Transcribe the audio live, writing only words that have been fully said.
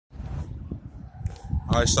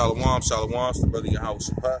All right, Shalom, Shalom, it's the brother Yahweh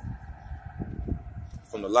Shabbat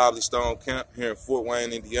from the Lively Stone Camp here in Fort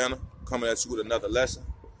Wayne, Indiana, coming at you with another lesson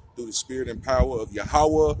through the spirit and power of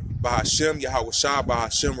Yahweh Bahashem, Yahweh Shah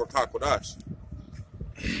Bahashem Rakakwadash.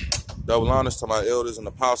 Double honors to my elders and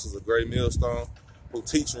apostles of Great Millstone who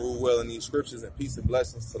teach and rule well in these scriptures, and peace and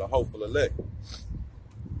blessings to the hopeful elect.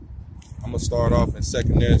 I'm going to start off in 2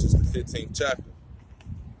 Nevi'im, the 15th chapter.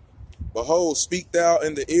 Behold, speak thou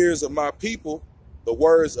in the ears of my people the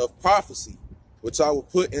words of prophecy, which I will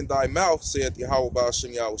put in thy mouth, saith Yahweh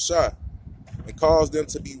Ba'ashem Yahweh Shai, and cause them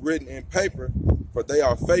to be written in paper, for they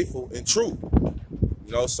are faithful and true.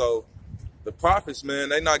 You know, so the prophets, man,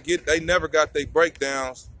 they never got their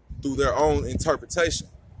breakdowns through their own interpretation.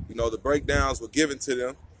 You know, the breakdowns were given to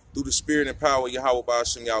them through the spirit and power of Yahweh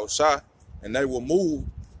Ba'ashem Yahweh Shai, and they were moved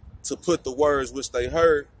to put the words which they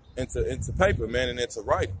heard into paper, man, and into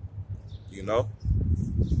writing. You know,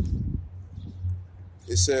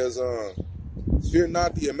 it says, fear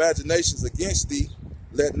not the imaginations against thee,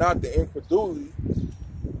 let not the incredulity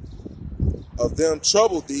of them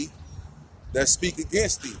trouble thee that speak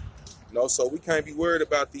against thee. You know, so we can't be worried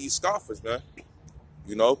about these scoffers, man.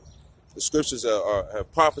 You know, the scriptures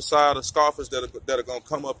have prophesied of scoffers that are going to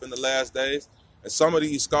come up in the last days, and some of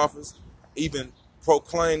these scoffers even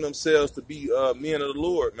proclaim themselves to be men of the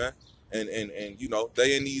Lord, man. And you know,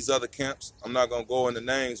 they in these other camps. I'm not going to go into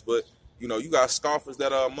names, but you know, you got scoffers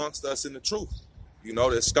that are amongst us in the truth. You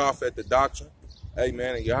know, that scoff at the doctrine. Hey,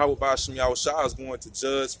 man, and Yahweh Ba'ashem Yahweh Shai is going to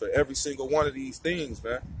judge for every single one of these things,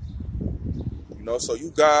 man. You know, so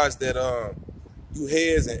you guys that, you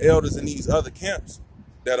heads and elders in these other camps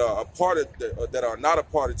that are a part of, that are not a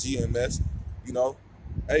part of GMS, you know,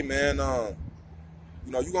 hey, man,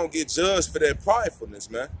 you know, you're going to get judged for that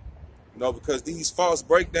pridefulness, man. You know, because these false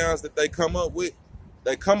breakdowns that they come up with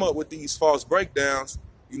these false breakdowns,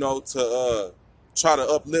 you know, to try to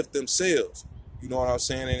uplift themselves. You know what I'm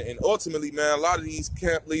saying? And ultimately, man, a lot of these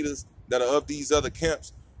camp leaders that are of these other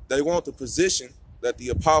camps, they want the position that the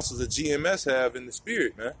apostles of GMS have in the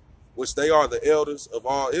spirit, man, which they are the elders of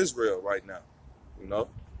all Israel right now, you know?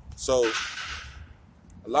 So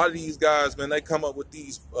a lot of these guys, man, they come up with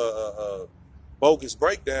these bogus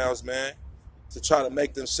breakdowns, man, to try to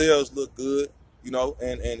make themselves look good, you know,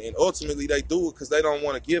 and ultimately they do it because they don't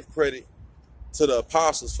want to give credit to the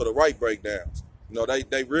apostles for the right breakdowns. You know,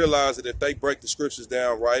 they realize that if they break the scriptures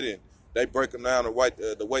down right and they break them down the way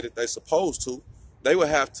that they supposed to, they would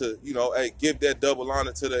have to, you know, hey, give that double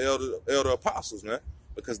honor to the elder apostles, man,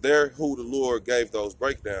 because they're who the Lord gave those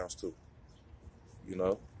breakdowns to, you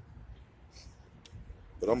know.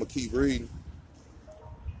 But I'm going to keep reading.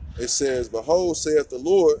 It says, behold, saith the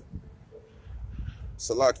Lord,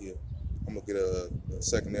 Salakia. I'm going to get a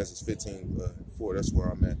 2 Nevi'im 15:4. That's where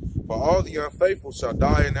I'm at. For all the unfaithful shall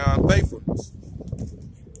die in their unfaithfulness.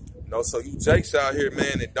 You know, so you jakes out here,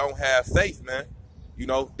 man, that don't have faith, man. You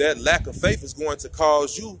know, that lack of faith is going to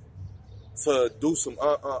cause you to do some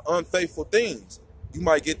unfaithful things. You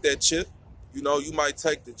might get that chip. You know, you might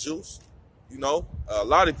take the juice. You know, a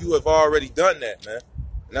lot of you have already done that, man.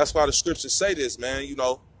 And that's why the scriptures say this, man. You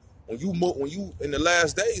know, when you in the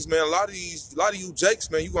last days, man, a lot of you jakes,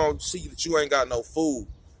 man, you gonna see that you ain't got no food,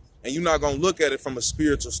 and you're not gonna look at it from a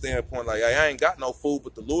spiritual standpoint, like, hey, I ain't got no food,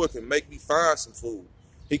 but the Lord can make me find some food.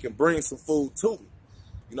 He can bring some food to me.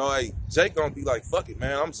 You know, hey, Jake gonna be like, fuck it,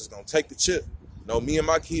 man, I'm just gonna take the chip. You know, me and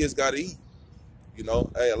my kids gotta eat. You know,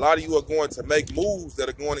 hey, a lot of you are going to make moves that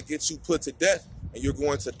are going to get you put to death, and you're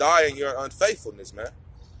going to die in your unfaithfulness, man.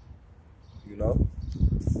 You know.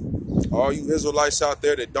 All you Israelites out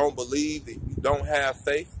there that don't believe, that you don't have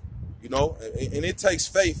faith, you know, and it takes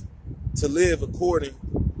faith to live according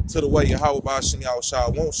to the way Yahweh Ba'ashem Yahweh Shai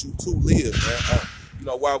wants you to live, man. You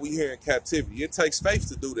know, while we here in captivity, it takes faith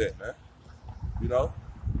to do that, man. You know,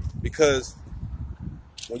 because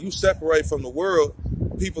when you separate from the world,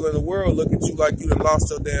 people in the world look at you like you done lost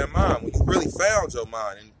your damn mind. When you really found your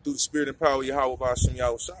mind and through the spirit and power of Yahweh Ba'ashem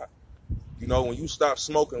Yahweh Shai. You know, when you stop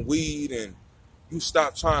smoking weed and you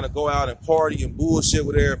stop trying to go out and party and bullshit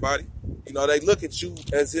with everybody, you know, they look at you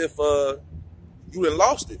as if you done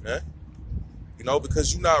lost it, man. You know,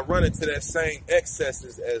 because you're not running to that same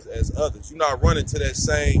excesses as others. You're not running to that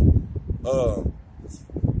same,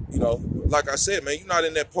 you know, like I said, man, you're not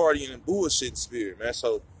in that partying and bullshit spirit, man.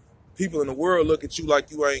 So people in the world look at you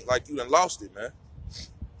like you done lost it, man.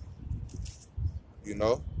 You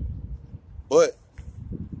know, but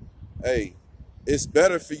hey, it's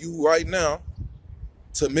better for you right now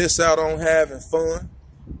to miss out on having fun,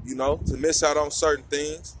 you know, to miss out on certain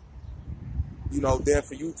things, you know, than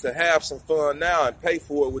for you to have some fun now and pay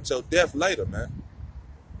for it with your death later, man.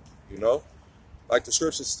 You know, Like the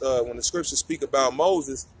scriptures, when the scriptures speak about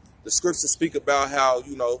Moses, the scriptures speak about how,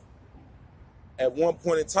 you know, at one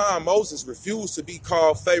point in time, Moses refused to be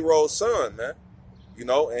called Pharaoh's son, man. You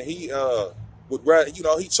know, and he would rather, you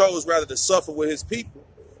know, he chose rather to suffer with his people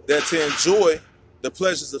than to enjoy the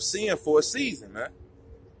pleasures of sin for a season, man.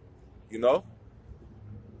 You know,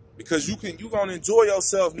 because you're gonna enjoy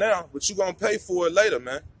yourself now, but you're gonna pay for it later,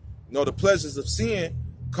 man. You know, the pleasures of sin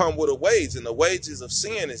come with a wage, and the wages of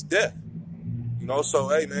sin is death. You know, so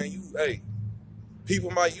hey, man, people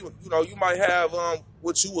might you might have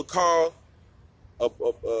what you would call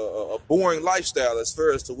a boring lifestyle as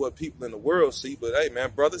far as to what people in the world see. But hey,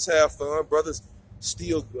 man, brothers have fun. Brothers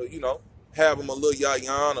still, you know, have them a little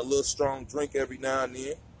yayan, a little strong drink every now and then.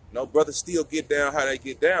 You know, brothers still get down how they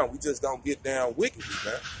get down. We just don't get down wickedly,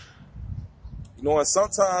 man. You know, and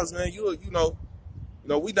sometimes, man, you know,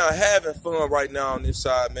 we not having fun right now on this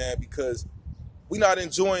side, man, because we not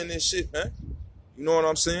enjoying this shit, man. You know what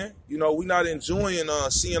I'm saying? You know, we not enjoying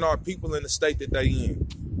seeing our people in the state that they in.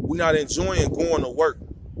 We not enjoying going to work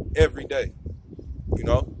every day. You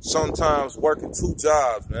know, sometimes working 2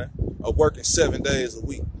 jobs, man, or working 7 days a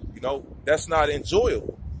week. You know, that's not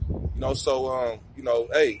enjoyable. You know, so you know,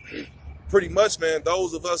 hey, pretty much, man,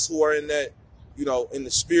 those of us who are in that, you know, in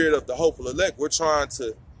the spirit of the hopeful elect, we're trying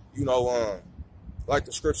to, you know, like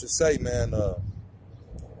the scriptures say, man,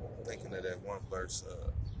 thinking of that one verse,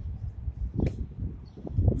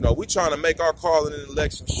 you know, we trying to make our calling and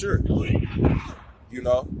election sure, you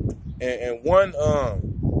know, and one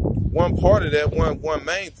part of that, one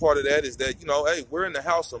main part of that is that, you know, hey, we're in the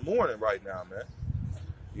house of mourning right now, man,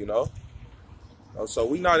 you know, so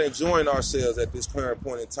we not enjoying ourselves at this current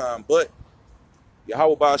point in time, but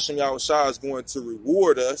Yahweh Ba'ashem Yahushua is going to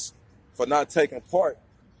reward us for not taking part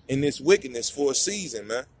in this wickedness for a season,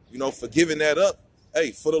 man, you know, for giving that up,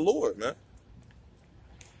 hey, for the Lord, man.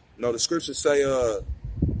 You know, the scriptures say,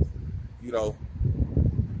 you know,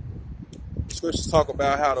 the scriptures talk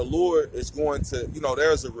about how the Lord is going to, you know,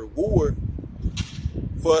 there's a reward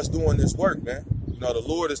for us doing this work, man. You know, the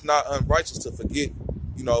Lord is not unrighteous to forget,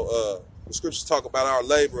 you know, the scriptures talk about our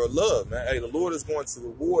labor of love, man. Hey, the Lord is going to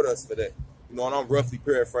reward us for that. You know, and I'm roughly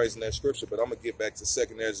paraphrasing that scripture, but I'm going to get back to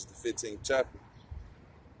 2nd Ezra, the 15th chapter.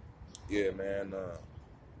 Yeah, man,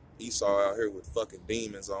 Esau out here with fucking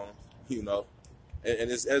demons on him, you know.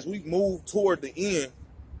 And as we move toward the end,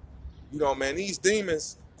 you know, man, these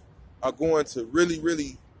demons are going to really,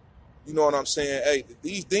 really, you know what I'm saying? Hey,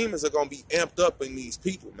 these demons are going to be amped up in these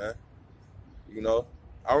people, man. You know,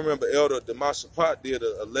 I remember Elder Damashapat did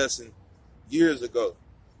a lesson years ago.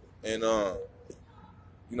 And,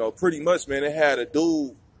 you know, pretty much, man, it had a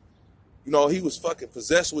dude, you know, he was fucking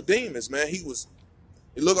possessed with demons, man.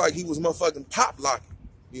 It looked like he was motherfucking pop locking,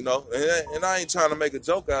 you know. And I ain't trying to make a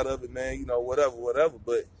joke out of it, man, you know, whatever.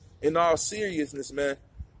 But in all seriousness, man,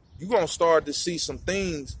 you're going to start to see some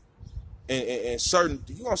things and certain,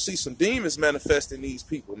 you're going to see some demons manifesting these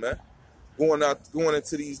people, man, going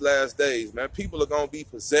into these last days, man. People are going to be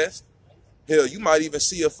possessed. Hell, you might even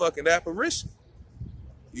see a fucking apparition,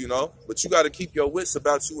 you know. But you got to keep your wits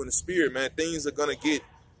about you in the spirit, man. Things are going to get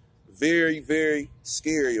very, very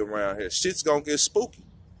scary around here. Shit's going to get spooky,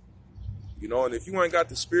 you know. And if you ain't got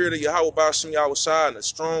the spirit of Yahweh Ba'ashem Yahushua and a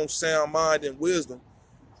strong, sound mind and wisdom,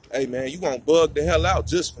 hey, man, you going to bug the hell out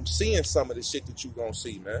just from seeing some of the shit that you going to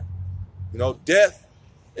see, man. You know, death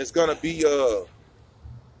is going to be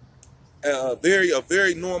a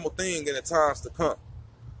very normal thing in the times to come.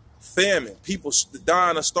 Famine, people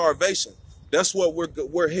dying of starvation. That's what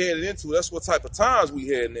we're headed into. That's what type of times we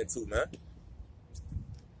heading into, man.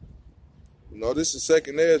 You know, this is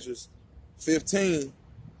 2nd Ezra 15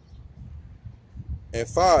 and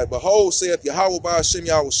 5. Behold, saith Yahweh Ba'ashem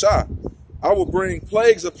Yahushua, I will bring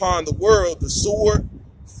plagues upon the world, the sword,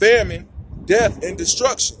 famine, death, and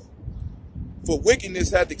destruction. For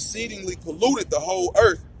wickedness hath exceedingly polluted the whole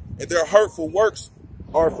earth, and their hurtful works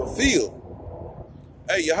are fulfilled.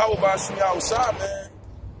 Hey, Yahweh Ba'ashem Yahushua, man,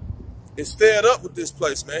 is fed up with this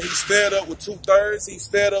place, man. He's fed up with 2/3. He's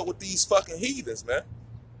fed up with these fucking heathens, man.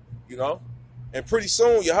 You know? And pretty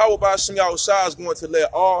soon, Yahweh Ba'ashem Yahushua is going to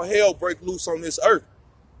let all hell break loose on this earth.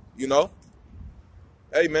 You know?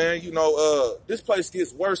 Hey, man, you know, this place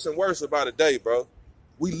gets worse and worse by the day, bro.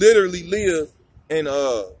 We literally live in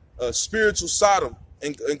a spiritual Sodom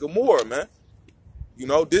and Gomorrah, man. You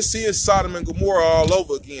know, this is Sodom and Gomorrah all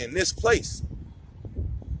over again, this place.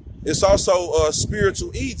 It's also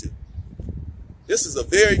spiritual Egypt. This is a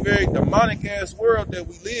very, very demonic ass world that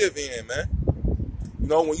we live in, man. You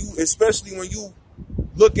know, especially when you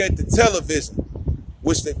look at the television,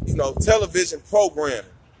 which you know, television programming,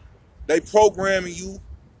 they programming you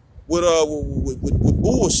with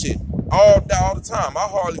bullshit. all the time. I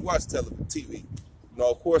hardly watch TV. You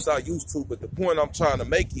know, of course I used to, but the point I'm trying to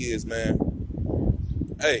make is, man,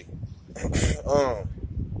 hey,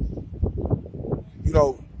 you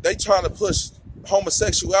know, they trying to push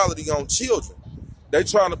homosexuality on children. They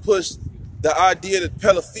trying to push the idea that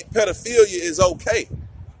pedophilia is okay.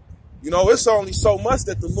 You know, it's only so much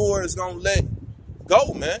that the Lord is going to let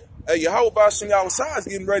go, man. Hey, Yahweh Bashim Yahushua is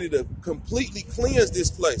getting ready to completely cleanse this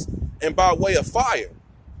place, and by way of fire.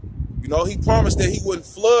 You know, he promised that he wouldn't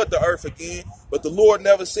flood the earth again, but the Lord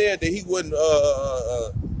never said that he wouldn't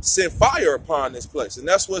send fire upon this place. And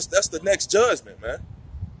that's the next judgment, man.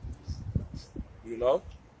 You know?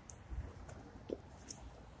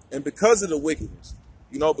 And because of the wickedness,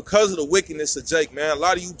 you know, because of the wickedness of Jake, man, a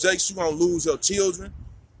lot of you Jakes, you're going to lose your children.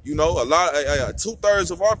 You know, a lot, 2/3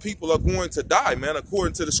 of our people are going to die, man,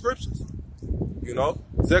 according to the scriptures. You know,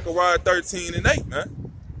 Zechariah 13:8,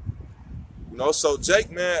 man. You know, so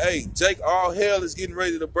Jake, man, hey, Jake, all hell is getting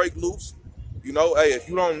ready to break loose. You know, hey, if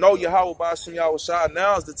you don't know Yahweh Bashim Yahushua,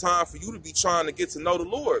 now is the time for you to be trying to get to know the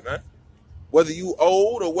Lord, man. Whether you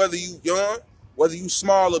old or whether you young, whether you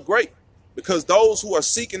small or great. Because those who are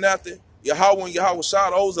seeking after Yahweh and Yahushua,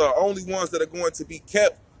 those are the only ones that are going to be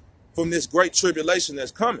kept from this great tribulation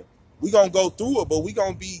that's coming. We're going to go through it, but we're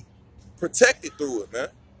going to be protected through it, man.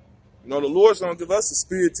 You know, the Lord's going to give us a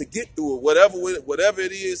spirit to get through it, whatever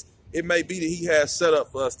it is, it may be that he has set up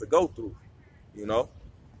for us to go through, you know.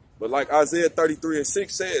 But like Isaiah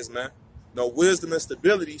 33:6 says, man, you know, wisdom and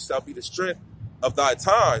stability shall be the strength of thy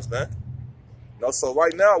times, man. You know, so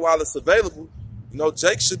right now, while it's available, you know,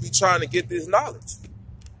 Jake should be trying to get this knowledge.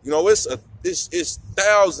 You know, it's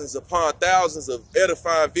thousands upon thousands of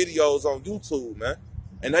edifying videos on YouTube, man.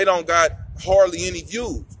 And they don't got hardly any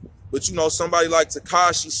views. But, you know, somebody like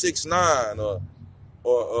Tekashi 6ix9ine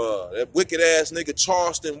or that wicked ass nigga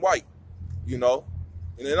Charleston White, you know.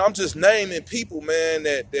 And then I'm just naming people, man,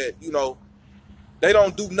 that you know, they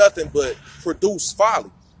don't do nothing but produce folly.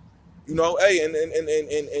 You know, hey, and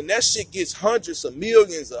that shit gets hundreds of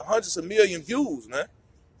million views, man.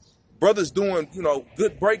 Brothers doing, you know,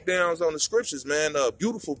 good breakdowns on the scriptures, man,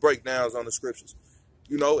 beautiful breakdowns on the scriptures.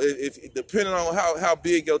 You know, if depending on how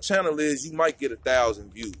big your channel is, you might get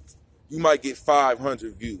 1,000 views. You might get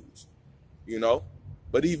 500 views, you know.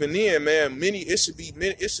 But even then, man,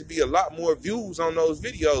 it should be a lot more views on those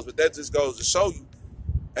videos. But that just goes to show you,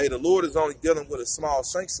 hey, the Lord is only dealing with a small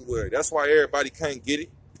sanctuary. That's why everybody can't get it.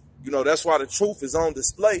 You know, that's why the truth is on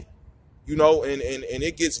display, you know, and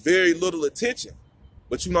it gets very little attention.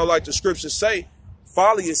 But, you know, like the scriptures say,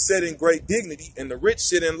 folly is set in great dignity and the rich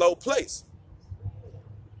sit in low place.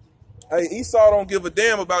 Hey, Esau don't give a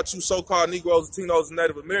damn about you so-called Negroes, Latinos, and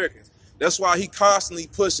Native Americans. That's why he constantly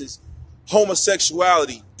pushes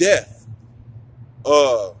homosexuality, death,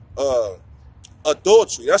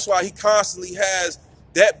 adultery. That's why he constantly has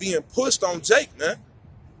that being pushed on Jake, man.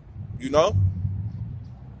 You know?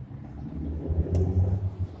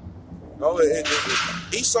 No,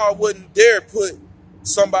 Esau wouldn't dare put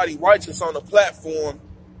somebody righteous on a platform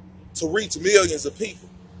to reach millions of people.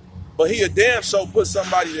 But he'll damn sure put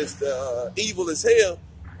somebody that's evil as hell,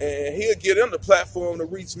 and he'll get them the platform to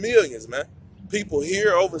reach millions, man. People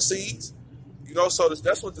here, overseas. You know, so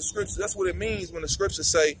that's what the scripture, that's what it means when the scriptures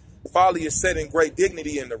say folly is set in great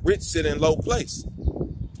dignity and the rich sit in low place.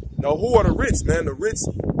 Now, who are the rich, man? The rich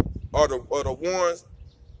are the ones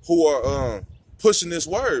who are pushing this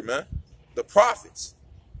word, man. The prophets,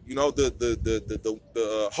 you know,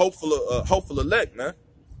 the hopeful elect, man.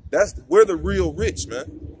 We're the real rich, man.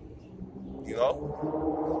 You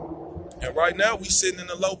know, and right now we sitting in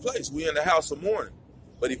a low place. We in the house of mourning,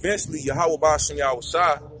 but eventually Yahweh Bashim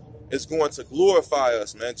Yahushua is going to glorify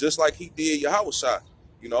us, man, just like he did Yahushua.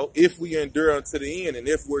 You know, if we endure unto the end and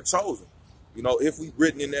if we're chosen, you know, if we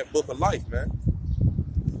written in that book of life, man.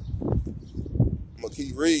 I'm gonna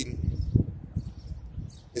keep reading.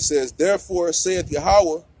 It says, therefore saith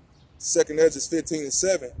Yahweh, 2 Esdras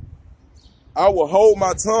 15:7, I will hold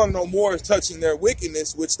my tongue no more as touching their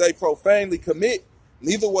wickedness, which they profanely commit,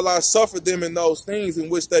 neither will I suffer them in those things in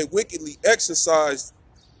which they wickedly exercise.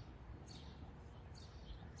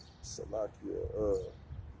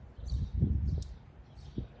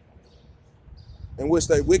 In which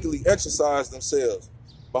they wickedly exercise themselves.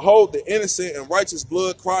 Behold, the innocent and righteous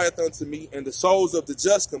blood crieth unto me, and the souls of the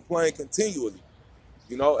just complain continually.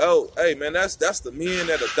 You know, oh, hey, man, that's the men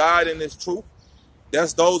that have died in this truth.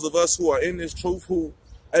 That's those of us who are in this truth who,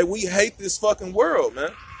 hey, we hate this fucking world,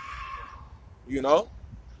 man. You know?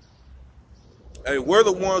 Hey, we're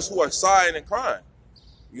the ones who are sighing and crying,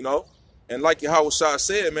 you know? And like Yahushua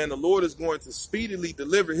said, man, the Lord is going to speedily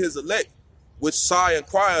deliver his elect, which sigh and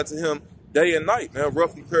cry unto him day and night, man,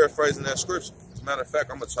 roughly paraphrasing that scripture. As a matter of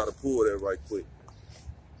fact, I'm going to try to pull that right quick.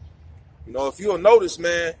 You know, if you'll notice,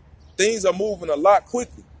 man, things are moving a lot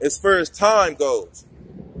quickly as far as time goes.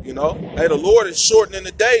 You know, hey, the Lord is shortening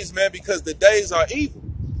the days, man, because the days are evil.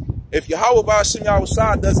 If Yahweh Ba'ashem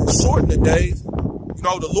Yahushua doesn't shorten the days, you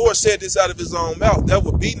know, the Lord said this out of his own mouth, there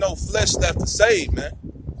would be no flesh left to save, man.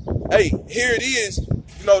 Hey, here it is.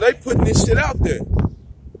 You know, they putting this shit out there.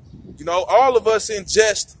 You know, all of us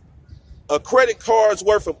ingest a credit card's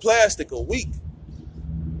worth of plastic a week.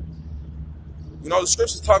 You know, the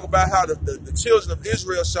scriptures talk about how the children of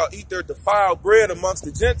Israel shall eat their defiled bread amongst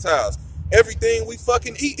the Gentiles. Everything we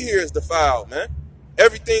fucking eat here is defiled, man.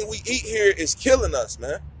 Everything we eat here is killing us,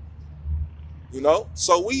 man. You know,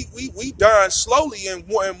 so we dying slowly in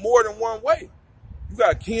more than one way. You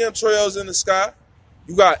got chemtrails in the sky.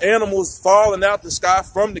 You got animals falling out the sky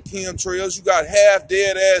from the chemtrails. You got half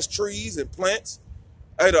dead ass trees and plants.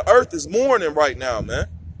 Hey, the earth is mourning right now, man.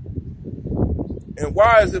 And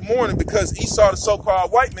why is it mourning? Because Esau, the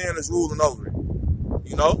so-called white man, is ruling over it.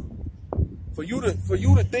 You know, for you to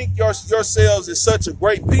think yourselves is such a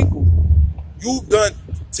great people, you've done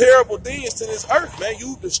terrible things to this earth, man.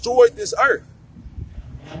 You've destroyed this earth.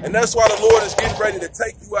 And that's why the Lord is getting ready to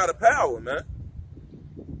take you out of power, man.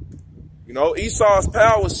 You know, Esau's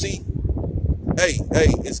power seat, hey,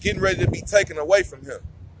 it's getting ready to be taken away from him.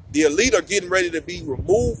 The elite are getting ready to be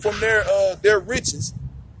removed from their riches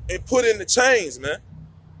and put in the chains, man.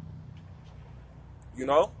 You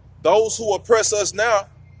know, those who oppress us now,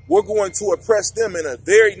 we're going to oppress them in a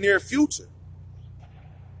very near future.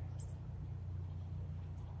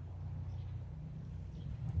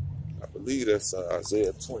 I believe that's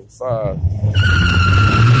Isaiah 25.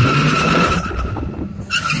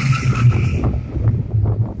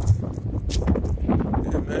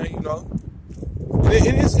 Yeah, man, you know,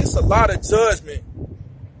 and it's a lot of judgment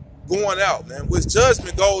going out, man. Which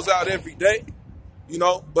judgment goes out every day, you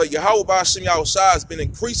know. But Yahweh Ba'ashem Yahushua has been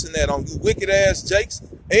increasing that on you wicked ass jakes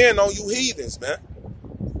and on you heathens, man.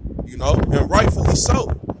 You know, and rightfully so.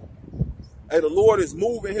 Hey, the Lord is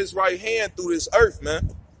moving his right hand through this earth, man.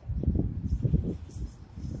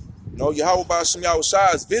 You know, Yahweh Ba'ashem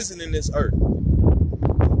Yahushua is visiting this earth.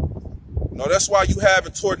 You know, that's why you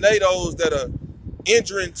having tornadoes that are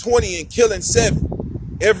injuring 20 and killing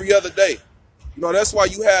 7 every other day. You know, that's why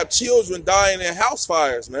you have children dying in house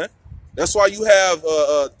fires, man. That's why you have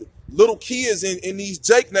little kids in these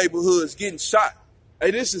Jake neighborhoods getting shot.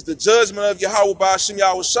 Hey, this is the judgment of Yahweh Ba'ashem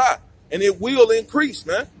Yahushua, and it will increase,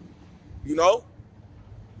 man. You know,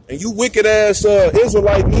 and you wicked ass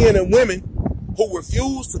Israelite men and women who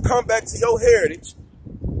refuse to come back to your heritage.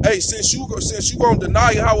 Hey, since you gonna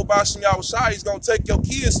deny Yahweh Ba'ashem Yahushua, he's gonna take your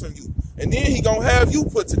kids from you, and then he gonna have you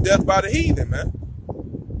put to death by the heathen, man.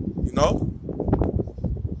 You know.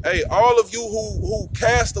 Hey, all of you who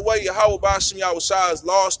cast away Yahweh Ba'ashem Yahushua's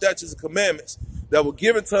laws, statutes, and commandments that were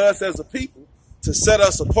given to us as a people to set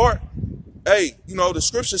us apart. Hey, you know, the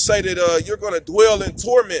scriptures say that you're going to dwell in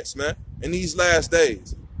torments, man, in these last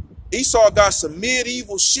days. Esau got some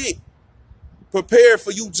medieval shit prepared for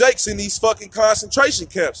you jakes in these fucking concentration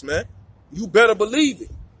camps, man. You better believe it.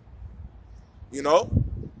 You know?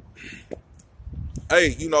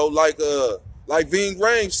 Hey, you know, like Ving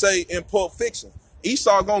Rhames say in Pulp Fiction,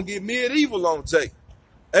 Esau gonna get medieval on Jake.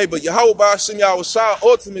 Hey, but Yahweh Ba'ashem Yahushua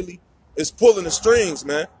ultimately is pulling the strings,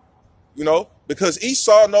 man. You know, because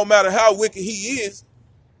Esau, no matter how wicked he is,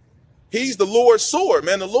 he's the Lord's sword,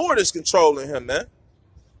 man. The Lord is controlling him, man.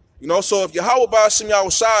 You know, so if Yahweh Ba'ashem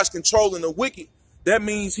Yahushua is controlling the wicked, that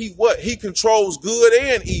means he what? He controls good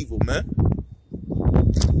and evil, man.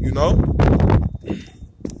 You know?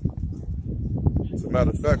 As a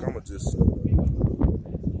matter of fact, I'm gonna just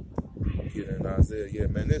get in Isaiah. Yeah,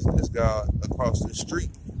 man, this guy across the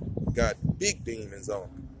street got big demons on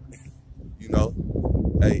him. You know?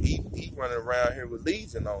 Hey, he running around here with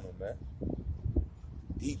Legion on him, man.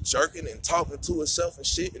 He jerking and talking to himself and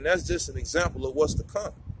shit, and that's just an example of what's to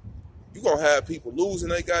come. You gonna have people losing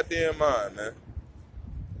their goddamn mind, man.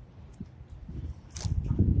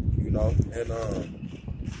 You know, and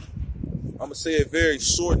I'm gonna say it very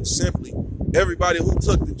short and simply. Everybody who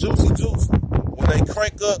took the juicy juice, when they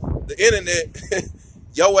crank up the internet,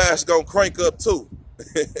 your ass gonna crank up too.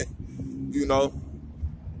 You know,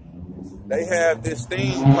 they have this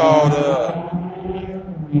thing called,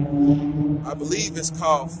 I believe it's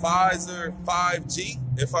called Pfizer 5G,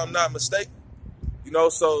 if I'm not mistaken. You know,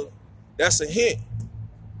 so that's a hint.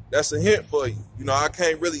 That's a hint for you. You know, I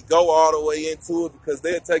can't really go all the way into it because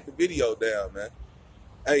they'll take the video down, man.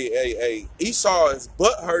 Hey, Esau is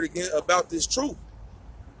butthurt again about this truth.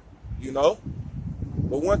 You know?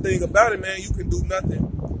 But one thing about it, man, you can do nothing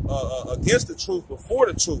against the truth before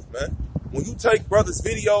the truth, man. When you take brothers'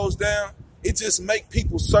 videos down, it just make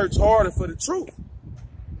people search harder for the truth.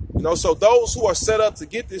 You know, so those who are set up to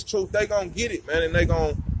get this truth, they gonna get it, man, and they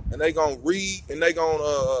gonna read and they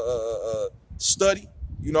gonna study.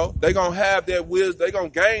 You know, they gonna have that wisdom, they gonna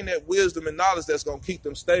gain that wisdom and knowledge that's gonna keep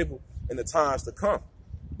them stable in the times to come.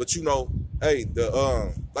 But you know, hey,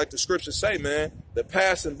 like the scriptures say, man, the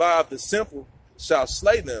passing by of the simple shall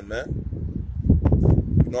slay them, man.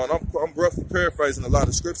 You know, and I'm roughly paraphrasing a lot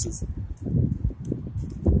of scriptures.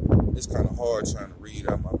 It's kind of hard trying to read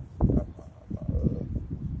out my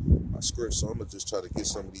script, so I'm gonna just try to get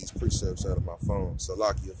some of these precepts out of my phone.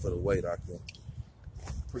 Salakia for the wait. I can.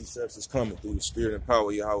 Precepts is coming through the spirit and power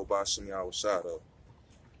of Yahweh Bashim Yahweh Shadow.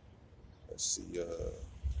 Let's see. I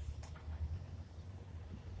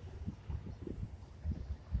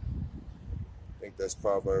think that's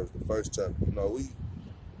Proverbs, the first chapter. You know,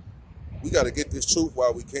 we got to get this truth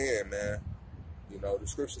while we can, man. You know, the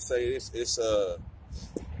scriptures say it's let's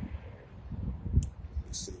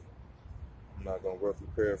see. I'm not gonna roughly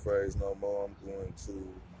paraphrase no more. I'm going to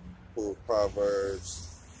pull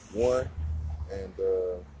Proverbs 1, and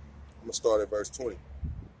I'm gonna start at verse 20,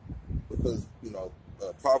 because you know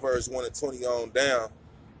Proverbs 1 and 20 on down,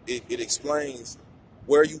 it explains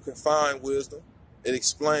where you can find wisdom. It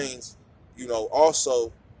explains, you know,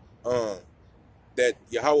 also that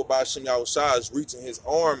Yahweh Bashim Yahweh Shah is reaching his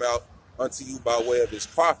arm out unto you by way of his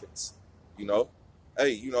prophets. You know,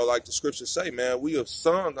 hey, you know, like the scriptures say, man, we have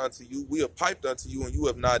sung unto you, we have piped unto you, and you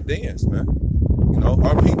have not danced, man. You know,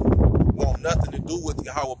 our people want nothing to do with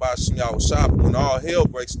Yahweh Bashim Yahweh Shah, but when all hell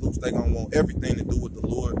breaks loose, they gonna want everything to do with the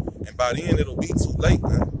Lord, and by the end it'll be too late,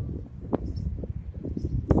 man.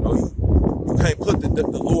 You know, you can't put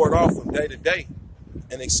the Lord off from day to day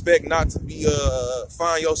and expect not to be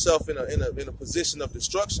find yourself in a position of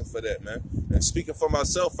destruction for that, man. And speaking for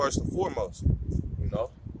myself first and foremost, you know.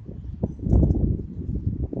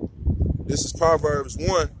 This is Proverbs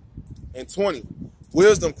 1 and 20.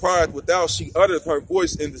 Wisdom crieth without, she uttereth her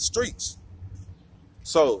voice in the streets.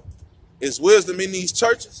 So, is wisdom in these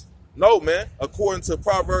churches? No, man. According to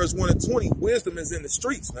Proverbs 1 and 20, wisdom is in the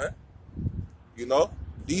streets, man. You know,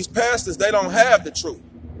 these pastors, they don't have the truth.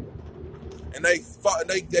 And they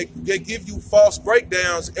give you false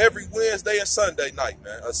breakdowns every Wednesday and Sunday night,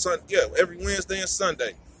 man. Every Wednesday and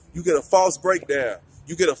Sunday. You get a false breakdown.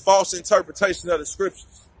 You get a false interpretation of the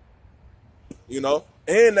scriptures. You know,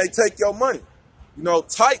 and they take your money. You know,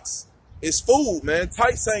 tights is food, man.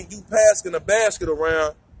 Tights ain't you passing a basket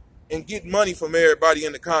around and getting money from everybody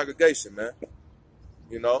in the congregation, man.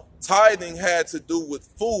 You know, tithing had to do with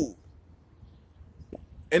food.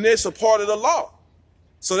 And it's a part of the law.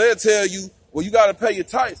 So they'll tell you, well, you got to pay your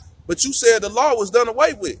tithes. But you said the law was done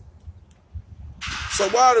away with. So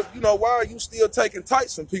why are you still taking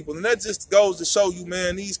tithes from people? And that just goes to show you,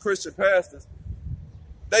 man, these Christian pastors,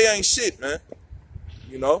 they ain't shit, man.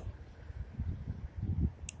 You know,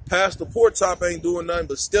 Pastor Porkchop ain't doing nothing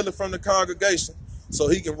but stealing from the congregation so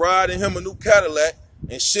he can ride in him a new Cadillac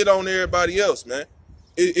and shit on everybody else, man.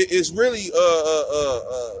 It's really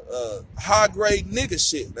high-grade nigga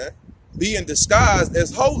shit, man. Being disguised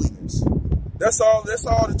as holiness. That's all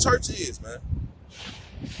the church is, man.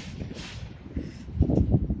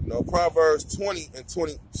 You know, Proverbs 20 and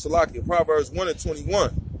 20, Salakia, Proverbs 1 and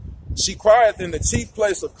 21. She crieth in the chief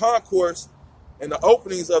place of concourse, in the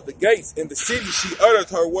openings of the gates. In the city she uttereth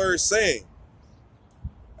her words, saying,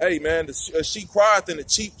 hey, man, she crieth in the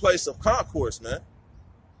chief place of concourse, man.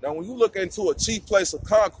 Now, when you look into a chief place of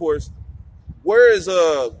concourse, where is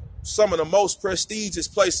some of the most prestigious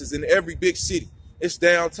places in every big city? It's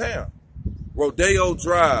downtown. Rodeo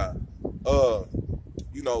Drive,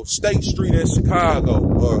 you know, State Street in Chicago,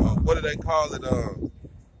 or what do they call it?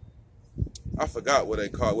 I forgot what they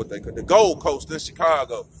call the Gold Coast in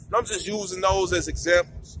Chicago. And I'm just using those as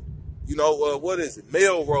examples. You know, what is it?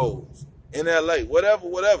 Melrose in LA,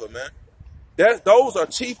 whatever, man. Those are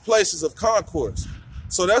chief places of concourse.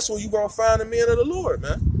 So that's where you're going to find the men of the Lord,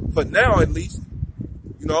 man. For now, at least.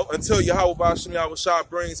 You know, until Yahweh Bashim Yahweh Shah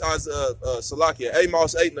brings Salakia,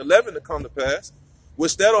 Amos 8 and 11 to come to pass,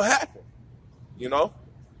 which that'll happen. You know,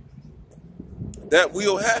 that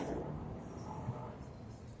will happen.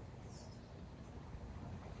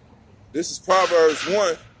 This is Proverbs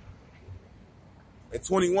 1 and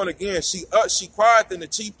 21 again. She cried in the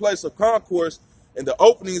chief place of concourse, in the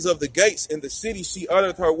openings of the gates in the city she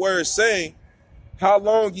uttered her words, saying, how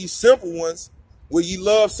long, ye simple ones, will ye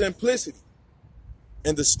love simplicity?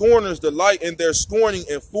 And the scorners delight in their scorning,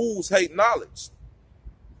 and fools hate knowledge.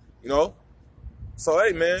 You know? So,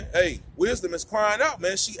 hey, man, hey, wisdom is crying out,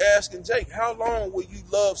 man. She asking Jake, how long will you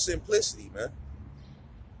love simplicity, man?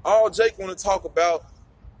 All Jake want to talk about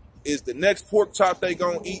is the next pork chop they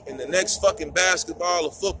gonna eat and the next fucking basketball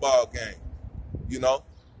or football game. You know?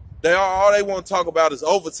 All they want to talk about is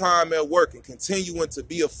overtime at work and continuing to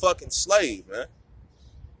be a fucking slave, man.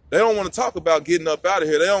 They don't want to talk about getting up out of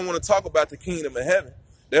here. They don't want to talk about the kingdom of heaven.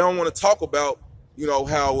 They don't want to talk about, you know,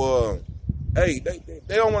 how, they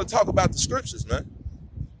don't want to talk about the scriptures, man.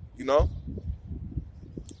 You know?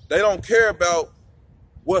 They don't care about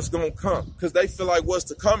what's going to come because they feel like what's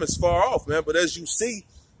to come is far off, man. But as you see,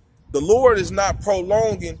 the Lord is not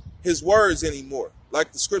prolonging his words anymore.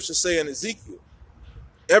 Like the scriptures say in Ezekiel.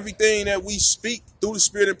 Everything that we speak through the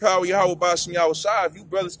spirit and power of Yahweh Bashim Yahushua, if you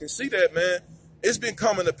brothers can see that, man, it's been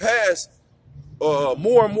coming to pass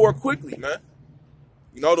more and more quickly, man.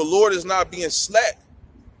 You know, the Lord is not being slack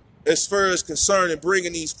as far as concerned in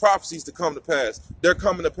bringing these prophecies to come to pass. They're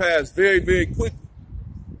coming to pass very, very quickly.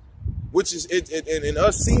 Which is, and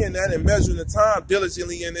us seeing that and measuring the time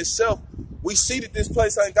diligently in itself, we see that this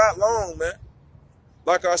place ain't got long, man.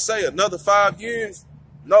 Like I say, another 5 years?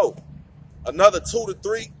 No. Another 2 to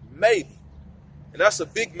 3? Maybe. And that's a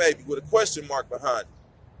big maybe with a question mark behind it.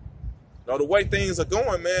 You know, the way things are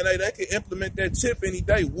going, man, they could implement that chip any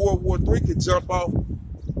day. World War III could jump off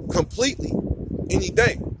completely any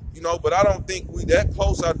day. You know, but I don't think we that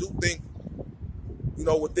close. I do think, you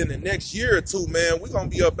know, within the next year or two, man, we're going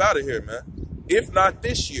to be up out of here, man. If not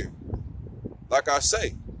this year. Like I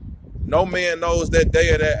say, no man knows that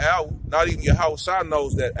day or that hour. Not even Yahushua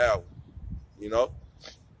knows that hour. You know?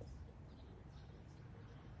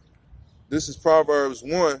 This is Proverbs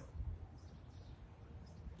 1.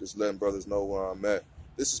 Just letting brothers know where I'm at.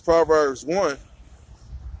 This is Proverbs 1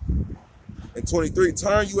 and 23.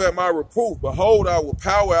 Turn you at my reproof. Behold, I will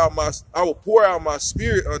pour out my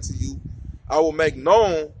spirit unto you. I will make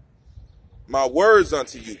known my words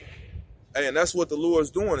unto you. Hey, and that's what the Lord's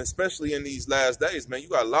doing, especially in these last days, man. You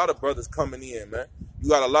got a lot of brothers coming in, man. You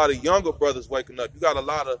got a lot of younger brothers waking up. You got a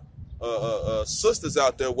lot of sisters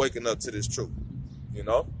out there waking up to this truth, you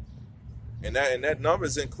know? And that number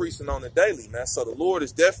is increasing on the daily, man. So the Lord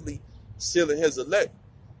is definitely sealing his elect,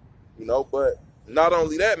 you know? But not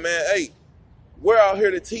only that, man, hey, we're out here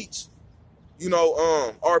to teach, you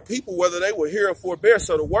know, our people, whether they will hear or forbear.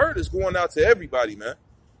 So the word is going out to everybody, man.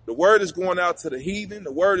 The word is going out to the heathen.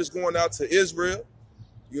 The word is going out to Israel.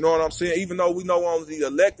 You know what I'm saying? Even though we know only the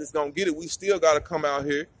elect is going to get it, we still got to come out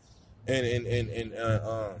here and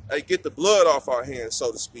hey, get the blood off our hands,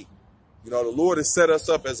 so to speak. You know, the Lord has set us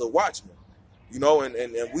up as a watchman, you know, and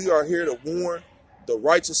we are here to warn the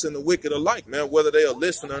righteous and the wicked alike, man, whether they are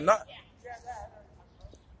listening or not.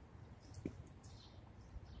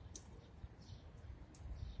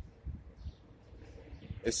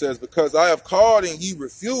 It says, because I have called and ye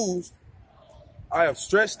refused, I have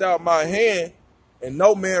stretched out my hand and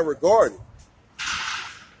no man regarded.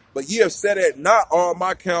 But ye have set at naught all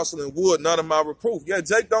my counsel and would none of my reproof. Yeah,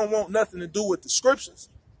 Jake don't want nothing to do with the scriptures.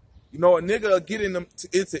 You know, a nigga will get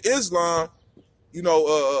into Islam, you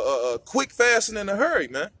know, quick, fast, and in a hurry,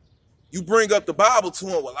 man. You bring up the Bible to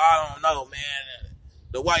him, well, I don't know, man.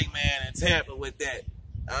 The white man in Tampa with that.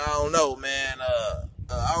 I don't know, man.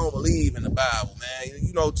 I don't believe in the Bible, man.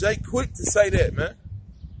 You know, Jake quick to say that, man.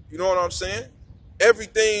 You know what I'm saying?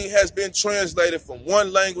 Everything has been translated from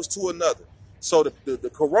one language to another. So the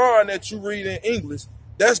Quran that you read in English,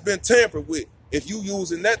 that's been tampered with. If you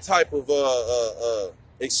using that type of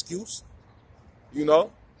excuse, you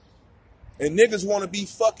know? And niggas want to be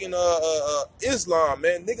fucking Islam,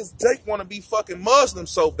 man. Niggas, Jake want to be fucking Muslim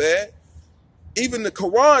so bad. Even the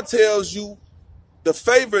Quran tells you the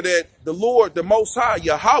favor that the Lord, the Most High,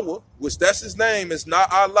 Yahweh, which that's his name, is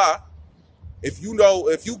not Allah. If you know,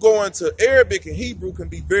 if you go into Arabic and Hebrew, can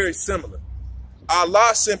be very similar.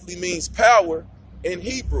 Allah simply means power in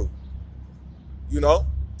Hebrew. You know?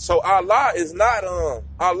 So Allah is not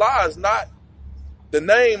the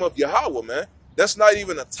name of Yahweh, man. That's not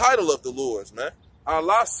even a title of the Lord's, man.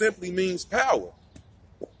 Allah simply means power.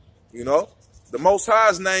 You know? The Most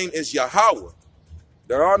High's name is Yahweh.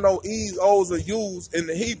 There are no E's, O's, or U's in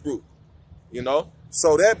the Hebrew, you know?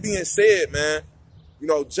 So that being said, man, you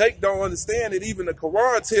know, Jake don't understand that even the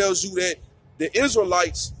Quran tells you that the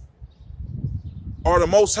Israelites are the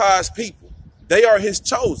Most High's people. They are his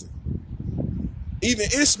chosen. Even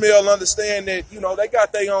Ishmael understand that, you know, they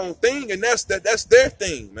got their own thing, and that's their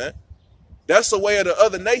thing, man. That's the way of the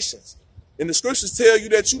other nations. And the scriptures tell you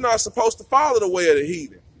that you're not supposed to follow the way of the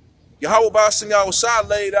heathen. Yahweh Bashim Yahushua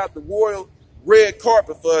laid out the royal red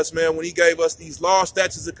carpet for us, man, when he gave us these laws,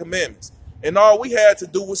 statutes, and commandments. And all we had to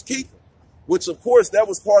do was keep them, which, of course, that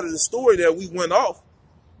was part of the story that we went off.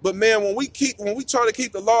 But, man, when we try to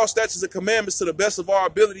keep the law, statutes, and commandments to the best of our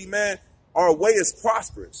ability, man, our way is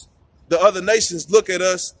prosperous. The other nations look at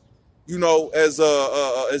us, you know,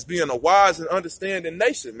 as being a wise and understanding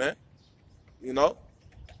nation, man. You know,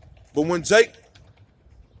 but when Jake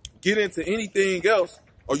get into anything else,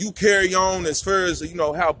 or you carry on as far as, you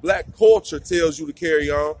know, how black culture tells you to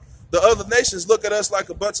carry on, the other nations look at us like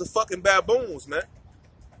a bunch of fucking baboons, man.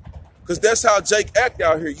 Because that's how Jake act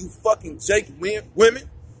out here. You fucking Jake women,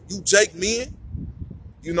 you Jake men,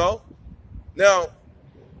 you know. Now,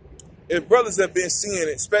 if brothers have been seeing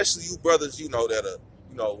it, especially you brothers, you know, that are,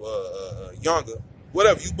 you know, younger,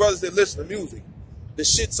 whatever, you brothers that listen to music, the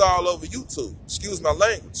shit's all over YouTube. Excuse my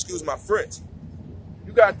language, excuse my French.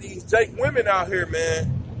 You got these Jake women out here,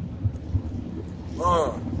 man. You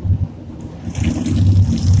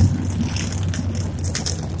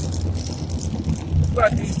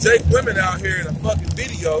got these Jake women out here in a fucking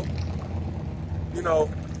video, you know,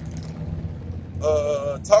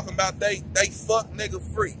 talking about they fuck nigga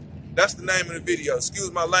free. That's the name of the video.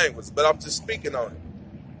 Excuse my language, but I'm just speaking on it.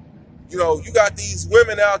 You know, you got these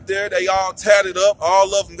women out there, they all tatted up.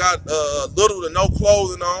 All of them got little to no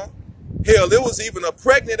clothing on. Hell, it was even a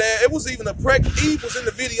pregnant ass. Eve was in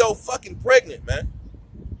the video fucking pregnant, man.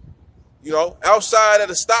 You know, outside at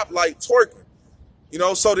a stoplight twerking. You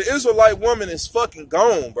know, so the Israelite woman is fucking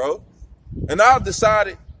gone, bro. And I've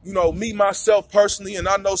decided, you know, me, myself personally, and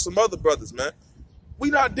I know some other brothers, man, we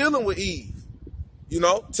not dealing with Eve. You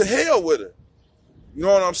know, to hell with her. You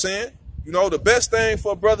know what I'm saying? You know, the best thing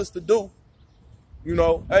for brothers to do, you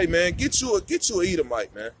know, hey, man, get you a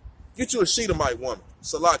Edomite, man. Get you a Shedamite woman.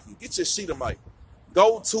 Salaki, get your Shedamite.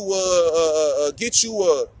 Go to get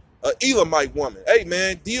you a Elamite woman. Hey,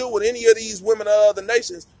 man, deal with any of these women of other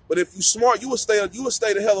nations. But if you smart, you will stay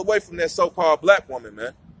the hell away from that so-called black woman,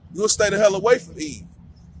 man. You will stay the hell away from Eve.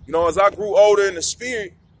 You know, as I grew older in the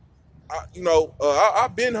spirit,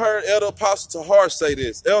 I've been heard Elder Apostle Tahar say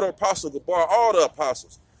this. Elder Apostle Gabar, all the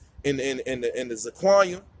apostles in the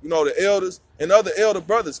Zaquanium, you know, the elders and other elder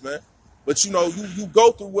brothers, man. But you know, you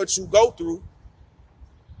go through what you go through,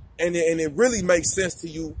 and it really makes sense to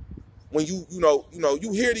you when you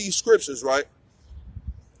hear these scriptures, right?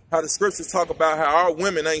 How the scriptures talk about how our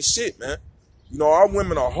women ain't shit, man. You know, our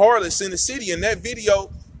women are harlots in the city. And that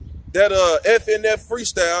video, that FNF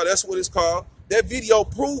freestyle, that's what it's called, that video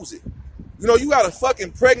proves it. You know, you got a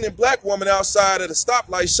fucking pregnant black woman outside at a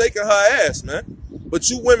stoplight shaking her ass, man. But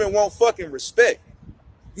you women won't fucking respect.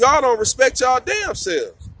 Y'all don't respect y'all damn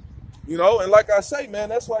selves. You know, and like I say, man,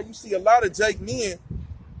 that's why you see a lot of Jake men,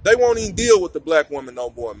 they won't even deal with the black woman no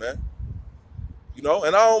more, man. You know,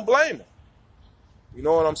 and I don't blame them. You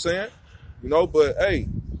know what I'm saying? You know, but hey,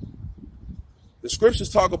 the scriptures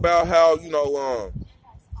talk about how, you know,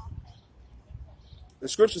 the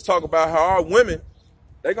scriptures talk about how our women,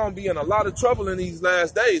 they're going to be in a lot of trouble in these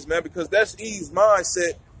last days, man, because that's Eve's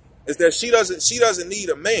mindset, is that she doesn't need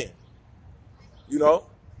a man. You know,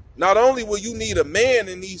 not only will you need a man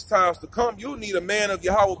in these times to come, you'll need a man of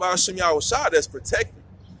Yahweh Ba'ashem Yahushua that's protected.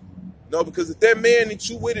 You know, because if that man that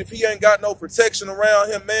you with, if he ain't got no protection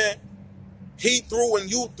around him, man, he through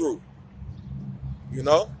and you through. You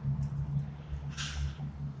know?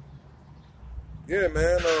 Yeah,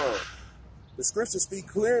 man. The scriptures speak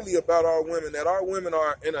clearly about our women, that our women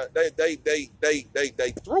are in a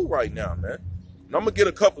they through right now, man. And I'm gonna get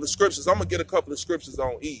a couple of scriptures. I'm gonna get a couple of scriptures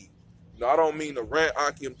on Eve. You know, I don't mean to rant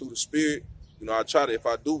Akim through the spirit. You know, if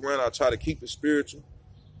I do rant, I try to keep it spiritual.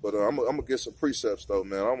 But I'm gonna get some precepts though,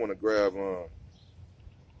 man. I want to grab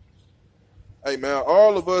hey, man,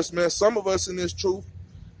 all of us, man, some of us in this truth,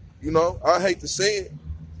 you know, I hate to say it,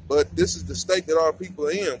 but this is the state that our people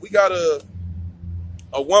are in. We got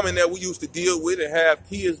a woman that we used to deal with and have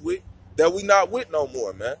kids with that we not with no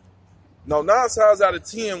more, man. No, 9 times out of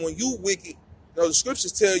 10, when you wicked, you know, the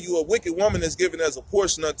scriptures tell you a wicked woman is given as a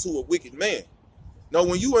portion unto a wicked man. No,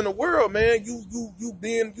 when you in the world, man, you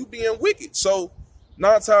being wicked. So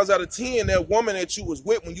 9 times out of 10, that woman that you was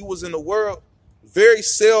with when you was in the world, very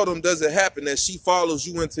seldom does it happen that she follows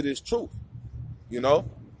you into this truth. You know?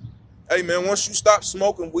 Hey, man, once you stop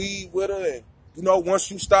smoking weed with her, and, you know,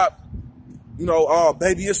 once you stop, you know, oh,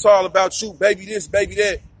 baby, it's all about you, baby this, baby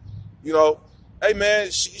that, you know, hey,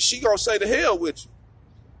 man, she gonna say the hell with you.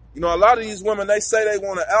 You know, a lot of these women, they say they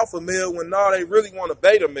want an alpha male when, no, they really want a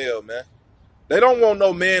beta male, man. They don't want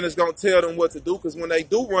no man that's gonna tell them what to do, because when they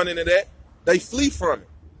do run into that, they flee from it.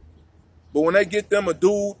 But when they get them a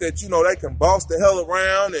dude that, you know, they can boss the hell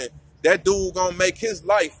around, and that dude gonna make his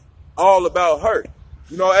life all about her,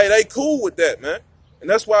 you know, hey, they cool with that, man. And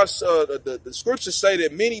that's why the scriptures say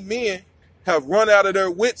that many men have run out of their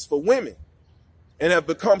wits for women and have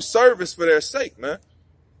become servants for their sake, man.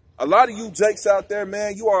 A lot of you Jakes out there,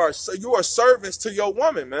 man, you are servants to your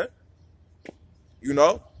woman, man. You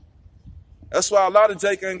know? That's why a lot of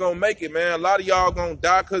Jake ain't gonna make it, man. A lot of y'all gonna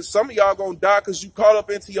die because some of y'all gonna die because you caught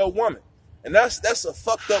up into your woman. And that's a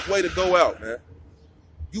fucked up way to go out, man.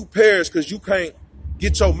 You perish because you can't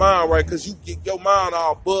get your mind right, because you get your mind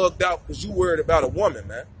all bugged out because you worried about a woman,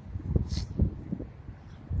 man.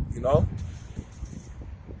 You know?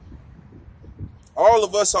 All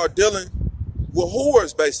of us are dealing with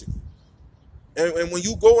whores, basically. And when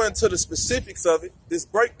you go into the specifics of it, this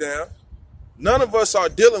breakdown, none of us are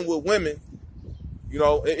dealing with women. You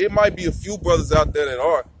know, it might be a few brothers out there that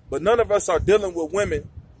are, but none of us are dealing with women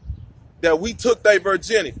that we took their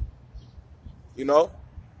virginity. You know,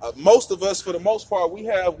 most of us, for the most part, we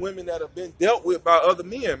have women that have been dealt with by other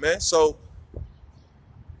men, man. So,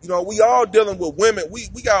 you know, we all dealing with women. We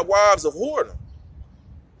got wives of whoredom,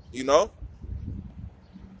 you know.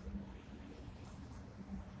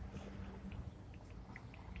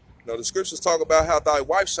 You know, the scriptures talk about how thy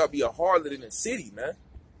wife shall be a harlot in the city, man.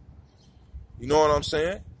 You know what I'm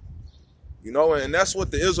saying? You know, and that's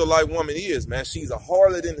what the Israelite woman is, man. She's a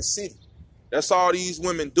harlot in the city. That's all these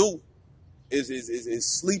women do is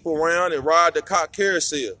sleep around and ride the cock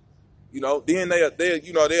carousel. You know, then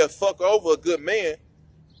they'll fuck over a good man.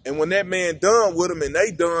 And when that man done with them and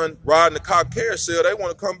they done riding the cock carousel, they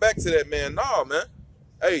want to come back to that man. Nah, man.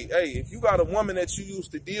 Hey, if you got a woman that you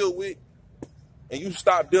used to deal with and you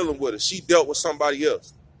stop dealing with her, she dealt with somebody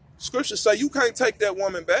else. Scriptures say you can't take that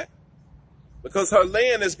woman back because her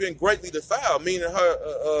land has been greatly defiled, meaning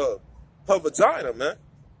her vagina, man,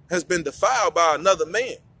 has been defiled by another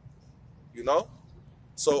man, you know?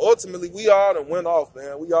 So ultimately, we all done went off,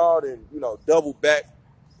 man. We all done, you know, double back,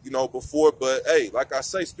 you know, before. But, hey, like I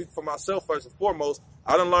say, speak for myself first and foremost,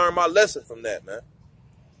 I done learned my lesson from that, man.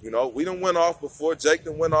 You know, we done went off before, Jake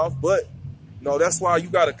done went off, but, you know, that's why you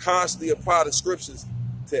got to constantly apply the scriptures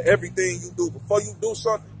to everything you do. Before you do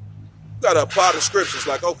something, you got to apply the scriptures.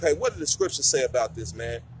 Like, okay, what did the scriptures say about this,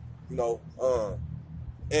 man? You know,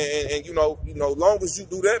 and you know, long as you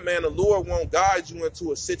do that, man, the Lord won't guide you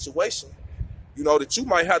into a situation, you know, that you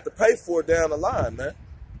might have to pay for down the line, man.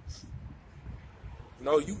 You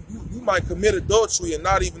know, you might commit adultery and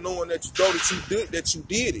not even knowing that you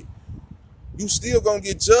did it. You still gonna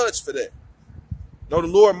get judged for that. You know, the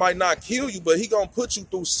Lord might not kill you, but he gonna put you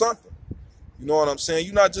through something. You know what I'm saying?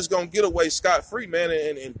 You're not just gonna get away scot-free, man.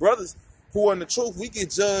 And brothers who are in the truth, we get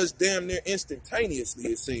judged damn near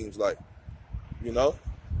instantaneously, it seems like. You know?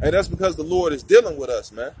 And that's because the Lord is dealing with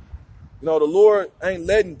us, man. You know, the Lord ain't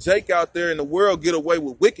letting Jake out there in the world get away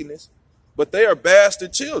with wickedness, but they are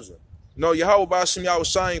bastard children. You know, Yahweh Ba'ashem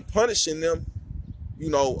Yahushua ain't punishing them, you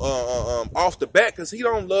know, off the bat because he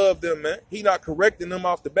don't love them, man. He not correcting them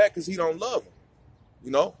off the bat because he don't love them,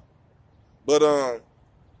 you know. But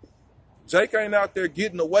Jake ain't out there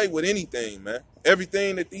getting away with anything, man.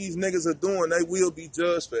 Everything that these niggas are doing, they will be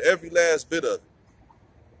judged for every last bit of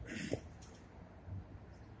it.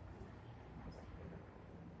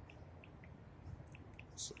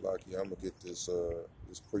 So, Lucky, I'm gonna get this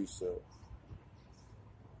precept.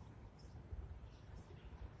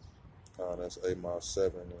 That's Amos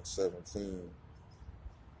 7 and 17.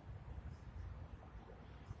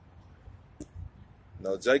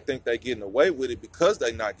 No, Jake think they getting away with it because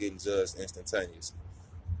they not getting judged instantaneously.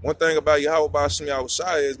 One thing about Yahweh Ba'ashem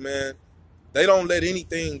Yahushua is, man, they don't let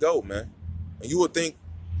anything go, man. And you would think,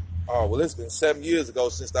 oh, well, it's been 7 years ago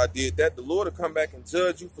since I did that. The Lord will come back and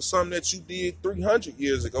judge you for something that you did 300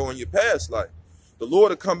 years ago in your past life. The Lord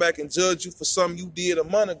will come back and judge you for something you did a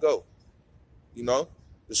month ago. You know,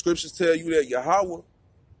 the scriptures tell you that Yahweh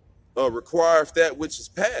requires that which is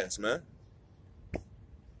past, man.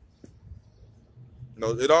 You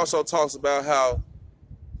know, it also talks about how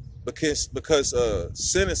because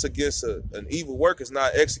sentence against an evil work is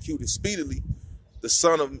not executed speedily, the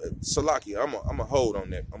son of Salaki. I'm gonna hold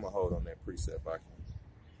on that. I'm gonna hold on that precept. I'm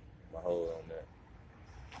gonna hold on that.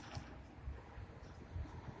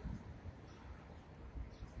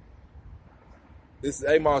 This is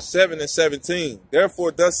Amos 7 and 17.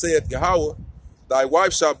 Therefore, thus saith Yahweh, thy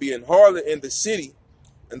wife shall be an harlot in the city,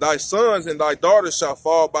 and thy sons and thy daughters shall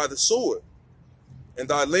fall by the sword. And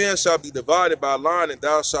thy land shall be divided by line, and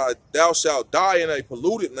thou shalt die in a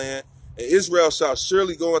polluted land, and Israel shall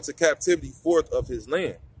surely go into captivity forth of his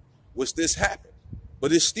land. Which this happened.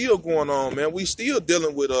 But it's still going on, man. We still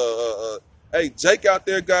dealing with hey, Jake out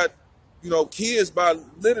there got, you know, kids by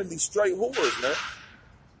literally straight whores, man.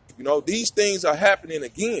 You know, these things are happening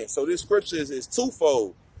again. So this scripture is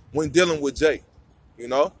twofold when dealing with Jake. You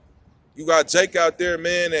know, you got Jake out there,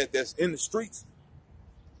 man, that's in the streets.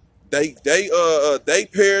 They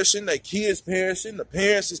perishing, their kids perishing, the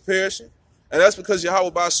parents is perishing. And that's because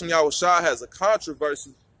Yahweh Ba'ashem Yahushua has a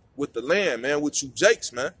controversy with the land, man, with you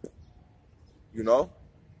Jakes, man. You know?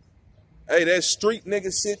 Hey, that street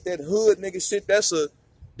nigga shit, that hood nigga shit, that's an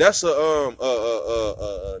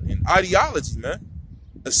ideology, man.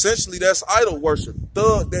 Essentially, that's idol worship.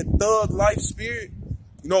 That thug life spirit.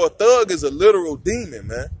 You know, a thug is a literal demon,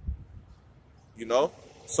 man. You know?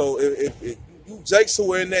 So if you Jakes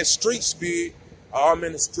who are in that street spirit, oh, I'm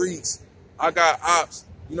in the streets, I got ops,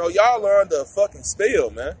 you know, y'all are under a fucking spell,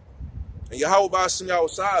 man. And Yahweh Ba'ashem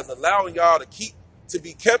Yahushua is allowing y'all to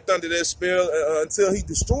be kept under that spell until he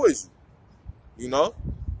destroys you. You know?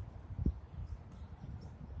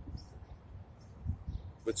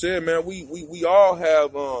 But yeah, man, we all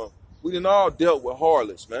have we done all dealt with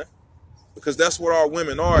harlots, man. Because that's what our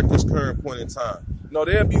women are at this current point in time. You know,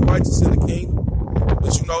 they'll be righteous in the kingdom.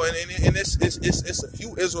 But you know, and it's a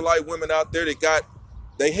few Israelite women out there that got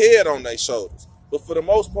their head on their shoulders. But for the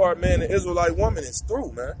most part, man, the Israelite woman is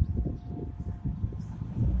through, man.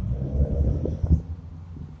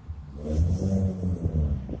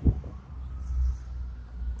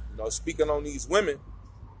 You know, speaking on these women,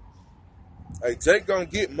 hey, Jake gonna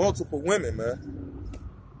get multiple women, man.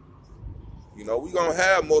 You know, we gonna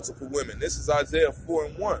have multiple women. This is Isaiah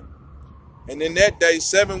 4:1. And in that day,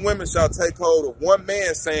 7 women shall take hold of one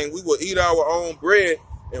man, saying, we will eat our own bread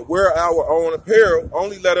and wear our own apparel.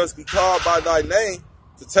 Only let us be called by thy name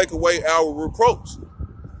to take away our reproach.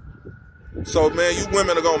 So, man, you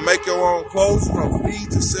women are going to make your own clothes. You're going to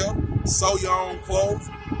feed yourself, sew your own clothes.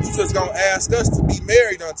 You just going to ask us to be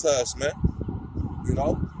married unto us, man. You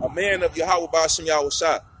know, a man of Yahweh Ba'ashem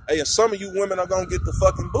Yahushua. Hey, and some of you women are going to get the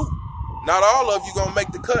fucking boot. Not all of you going to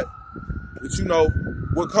make the cut. But, you know,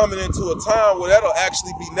 we're coming into a time where that'll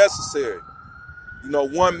actually be necessary. You know,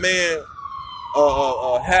 one man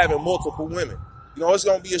having multiple women. You know, it's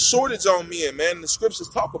going to be a shortage on men, man. The scriptures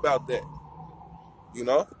talk about that. You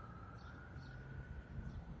know?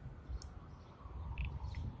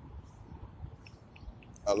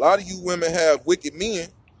 A lot of you women have wicked men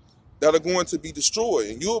that are going to be destroyed,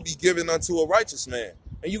 and you'll be given unto a righteous man,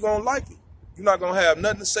 and you're going to like it. You're not going to have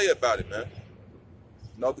nothing to say about it, man.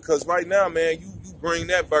 You know, because right now, man, you bring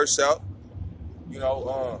that verse out, you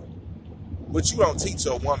know, but you don't teach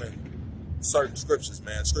your woman certain scriptures,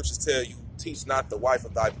 man. Scriptures tell you, teach not the wife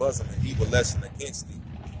of thy bosom an evil lesson against thee.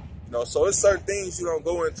 You know, so it's certain things you don't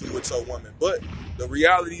go into with your woman. But the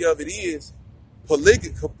reality of it is,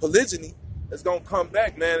 polygyny is going to come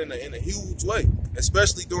back, man, in a huge way,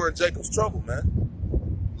 especially during Jacob's trouble, man.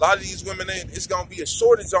 A lot of these women, it's going to be a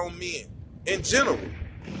shortage on men in general.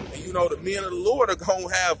 And, you know, the men of the Lord are going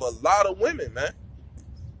to have a lot of women, man.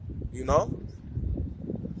 You know?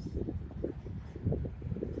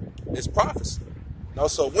 It's prophecy. You know,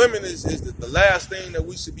 so women is the last thing that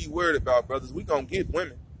we should be worried about, brothers. We going to get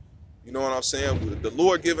women. You know what I'm saying? The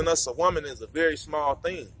Lord giving us a woman is a very small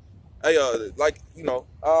thing. Hey, like, you know,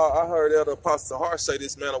 I heard Elder Apostle Hart say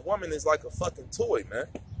this, man. A woman is like a fucking toy, man.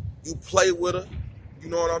 You play with her. You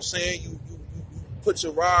know what I'm saying? You put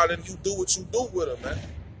your rod and you do what you do with her, man.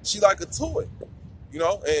 She like a toy, you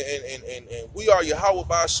know, and we are Yahweh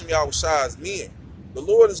Ba'ashem Yahushua's men. The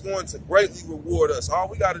Lord is going to greatly reward us. All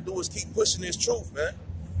we got to do is keep pushing this truth, man.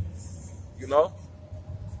 You know,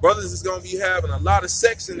 brothers is going to be having a lot of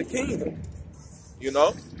sex in the kingdom, you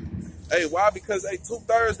know. Hey, why? Because they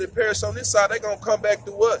 2/3 that perish on this side, they going to come back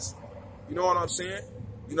to us. You know what I'm saying?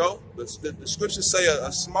 You know, the scriptures say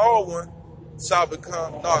a small one shall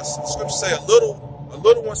become, no, the scriptures say a little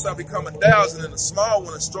one shall become 1,000, and a small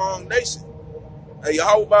one a strong nation. And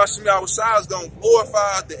Yahweh Ba'ashem Yahushua is going to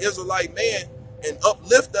glorify the Israelite man and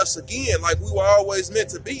uplift us again like we were always meant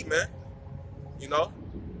to be, man. You know?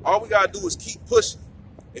 All we got to do is keep pushing.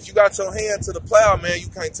 If you got your hand to the plow, man, you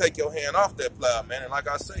can't take your hand off that plow, man. And like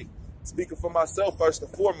I say, speaking for myself first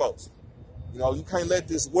and foremost, you know, you can't let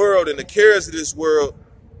this world and the cares of this world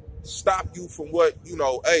stop you from what, you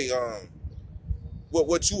know, hey,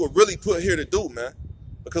 what you were really put here to do, man.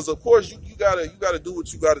 Because of course you gotta do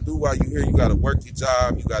what you gotta do while you're here. You gotta work your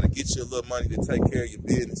job. You gotta get you a little money to take care of your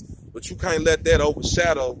business. But you can't let that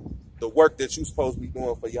overshadow the work that you're supposed to be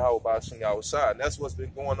doing for Yahweh Ba'ashem Yahushua. And that's what's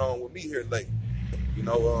been going on with me here lately. You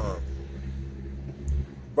know,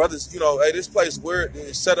 brothers, you know, hey, this place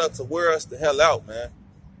is set up to wear us the hell out, man.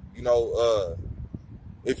 You know,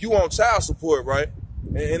 if you want child support, right?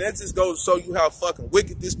 And that just goes to show you how fucking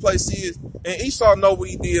wicked this place is. And Esau know what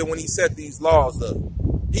he did when he set these laws up.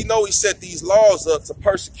 He know he set these laws up to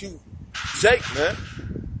persecute Jake, man.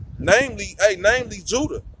 Namely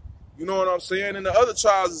Judah. You know what I'm saying? And the other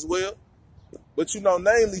tribes as well. But you know,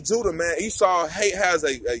 namely Judah, man. Esau has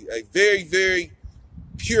a very, very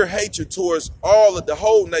pure hatred towards all of the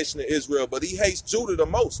whole nation of Israel. But he hates Judah the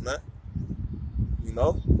most, man. You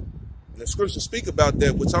know? the scriptures speak about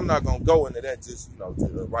that, which I'm not gonna go into that just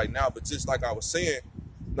right now. But just like I was saying,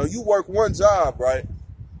 you work one job, right,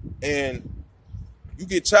 and you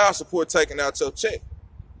get child support taken out your check.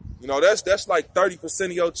 That's like 30%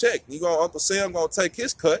 of your check. Uncle Sam gonna take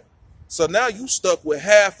his cut. So now you stuck with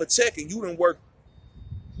half a check, and you done work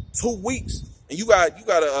 2 weeks, and you got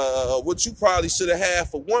what you probably should have had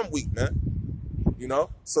for 1 week, man.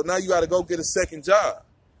 So now you got to go get a second job.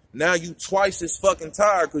 Now you twice as fucking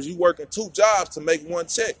tired because you working 2 jobs to make 1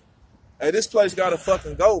 check. Hey, this place got to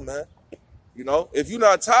fucking go, man. If you're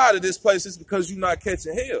not tired of this place, it's because you're not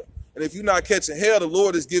catching hell. And if you're not catching hell, the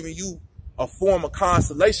Lord is giving you a form of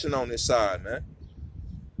consolation on this side, man.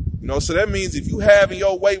 So that means if you having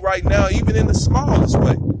your way right now, even in the smallest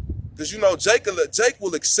way, because Jake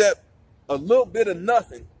will accept a little bit of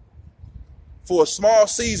nothing for a small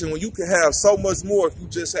season when you can have so much more if you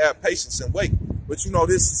just have patience and wait. But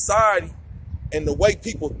this society and the way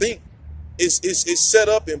people think is set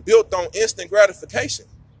up and built on instant gratification.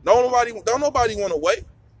 Don't nobody want to wait.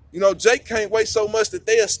 Jake can't wait so much that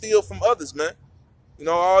they'll steal from others, man.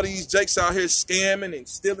 All these Jakes out here scamming and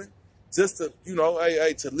stealing just to,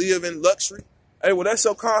 to live in luxury. Hey, well, that's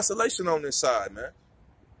your consolation on this side, man.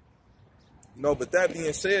 But that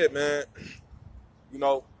being said, man,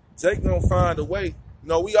 Jake gonna find a way.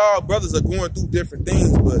 We all brothers are going through different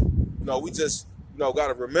things, but, we just, got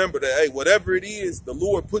to remember that, hey, whatever it is, the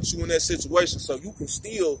Lord puts you in that situation so you can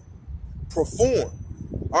still perform.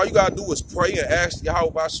 All you got to do is pray and ask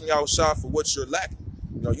Yahweh Bashem Yahushua for what you're lacking.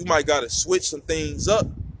 You might got to switch some things up,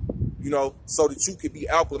 so that you can be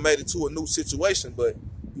acclimated to a new situation. But,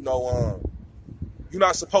 you're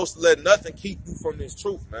not supposed to let nothing keep you from this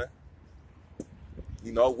truth, man.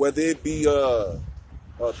 Whether it be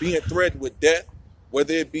being threatened with death,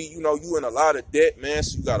 whether it be, you in a lot of debt, man,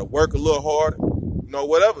 so you got to work a little harder,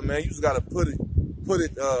 whatever, man. You just got to put it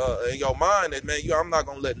in your mind that, man, I'm not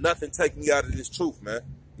going to let nothing take me out of this truth, man.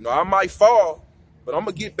 I might fall, but I'm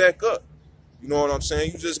going to get back up. You know what I'm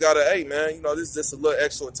saying? You just got to, hey, man, this is just a little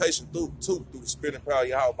exhortation through the spirit and power of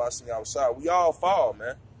Yahweh Bashem Yahushua. We all fall,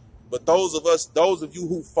 man. But those of you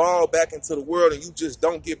who fall back into the world and you just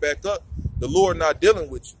don't get back up, the Lord not dealing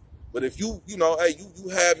with you. But if you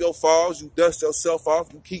have your falls, you dust yourself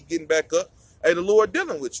off, you keep getting back up, hey, the Lord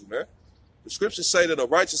dealing with you, man. The scriptures say that a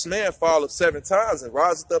righteous man falleth 7 times and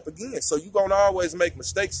riseth up again. So you're going to always make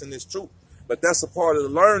mistakes in this truth. But that's a part of the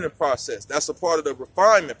learning process. That's a part of the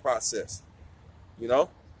refinement process.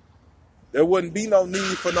 There wouldn't be no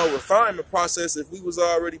need for no refinement process if we was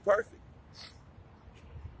already perfect.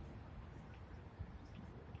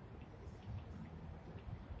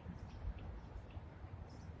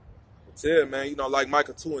 Yeah, man, like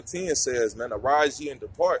Micah 2:10 says, man, arise ye and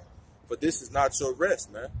depart, for this is not your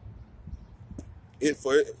rest, man.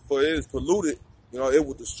 For it is polluted, it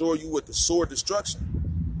will destroy you with the sword destruction.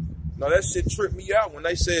 That shit tripped me out when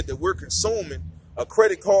they said that we're consuming a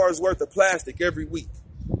credit card's worth of plastic every week.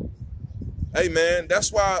 Hey, man,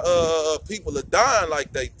 that's why people are dying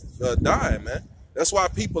like they dying, man. That's why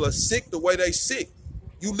people are sick the way they sick.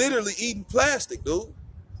 You literally eating plastic, dude.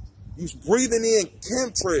 You breathing in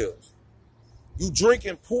chemtrails. You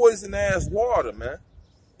drinking poison-ass water, man.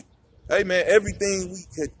 Hey, man, everything we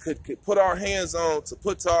could put our hands on to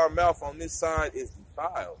put to our mouth on this side is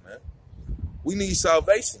defiled, man. We need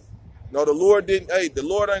salvation. The Lord the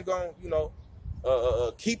Lord ain't going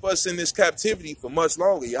to, keep us in this captivity for much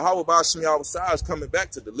longer. Yahweh Bashem Yahushua is coming back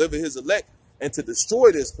to deliver his elect and to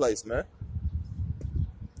destroy this place, man.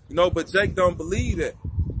 But Jake don't believe that.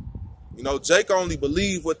 Jake only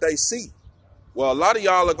believe what they see. Well, a lot of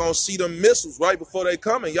y'all are going to see them missiles right before they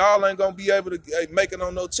come, and y'all ain't going to be able to make it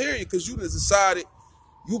on no chariot because you just decided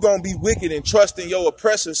you're going to be wicked and trust in your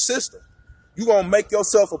oppressive system. You're going to make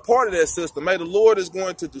yourself a part of that system. Hey, the Lord is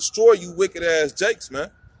going to destroy you wicked-ass Jakes, man.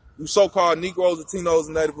 You so-called Negroes, Latinos,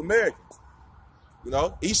 and Native Americans.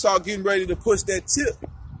 Esau getting ready to push that tip,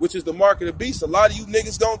 which is the mark of the beast. A lot of you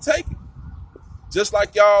niggas don't take it. Just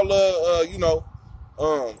like y'all,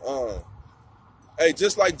 hey,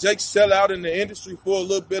 just like Jake sell out in the industry for a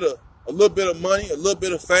little bit of money, a little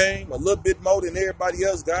bit of fame, a little bit more than everybody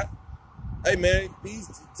else got. Hey, man,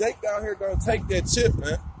 Jake out here gonna take that chip,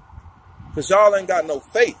 man, because y'all ain't got no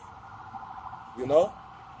faith.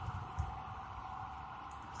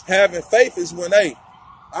 Having faith is when, hey,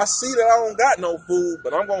 I see that I don't got no food,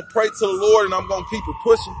 but I'm gonna pray to the Lord and I'm gonna keep it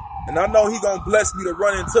pushing, and I know he gonna bless me to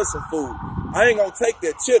run into some food. I ain't gonna take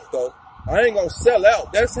that chip though. I ain't gonna sell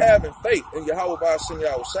out. That's having faith in Yahweh Bashem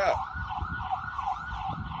Yahushua.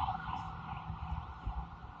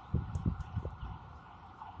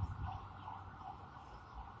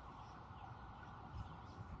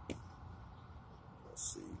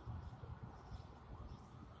 Let's see.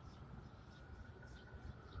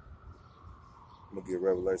 going to get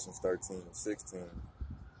Revelations 13 and 16.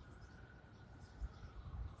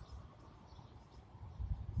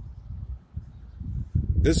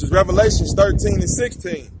 This is Revelations 13 and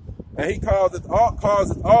 16. And he causeth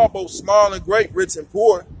all, both small and great, rich and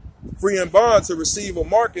poor, free and bond, to receive a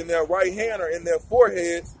mark in their right hand or in their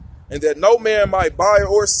foreheads, and that no man might buy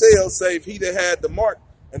or sell save he that had the mark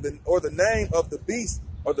and or the name of the beast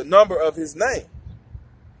or the number of his name.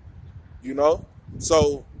 You know?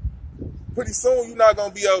 So pretty soon you're not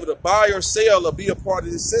going to be able to buy or sell or be a part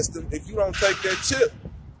of this system if you don't take that chip.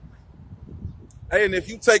 And if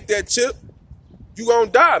you take that chip, you're going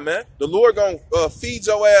to die, man. The Lord going to feed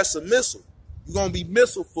your ass a missile. You're going to be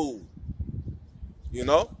missile food. You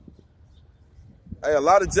know? Hey, a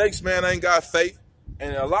lot of jakes, man, ain't got faith.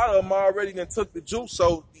 And a lot of them already done took the juice.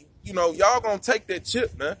 So, you know, y'all going to take that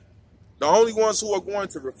chip, man. The only ones who are going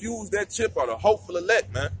to refuse that chip are the hopeful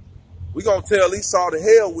elect, man. We going to tell Esau to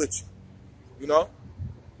hell with you. You know?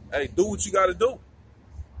 Hey, do what you got to do.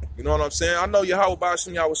 You know what I'm saying? I know Yahweh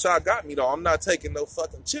Ba'ashem Yahushua got me, though. I'm not taking no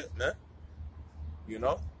fucking chip, man. You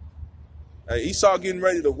know? Hey, Esau getting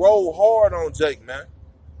ready to roll hard on Jake, man.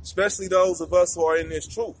 Especially those of us who are in this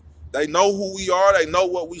truth. They know who we are. They know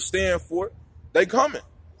what we stand for. They coming.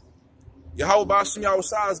 Yahweh Ba'ashem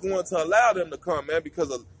Yahushua is going to allow them to come, man,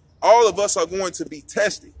 because all of us are going to be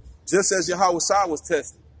tested, just as Yahushua was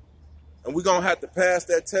tested. And we're going to have to pass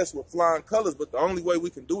that test with flying colors, but the only way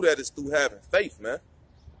we can do that is through having faith, man.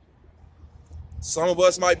 Some of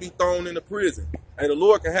us might be thrown into prison. And the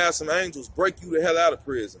Lord can have some angels break you the hell out of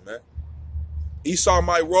prison, man. Esau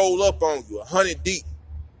might roll up on you, 100 deep,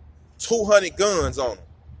 200 guns on him.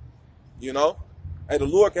 You know? And the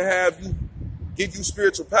Lord can have you, give you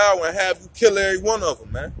spiritual power and have you kill every one of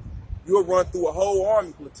them, man. You'll run through a whole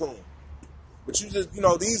army platoon. But you just, you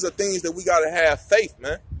know, these are things that we got to have faith,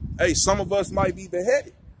 man. Hey, some of us might be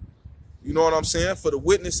beheaded. You know what I'm saying? For the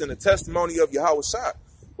witness and the testimony of Yahushua.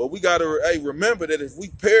 But we got to remember that if we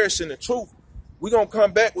perish in the truth, we're going to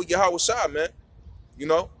come back with Yahushua, man. You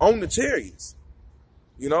know, on the chariots.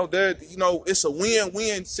 You know, it's a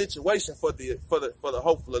win-win situation for the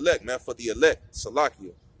hopeful elect, man, for the elect,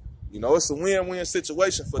 Salakia. You know, it's a win-win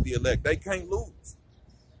situation for the elect. They can't lose.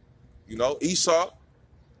 You know, Esau,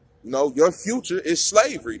 you know, your future is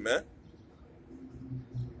slavery, man.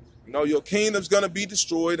 You know, your kingdom's going to be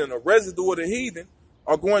destroyed and the residue of the heathen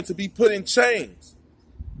are going to be put in chains.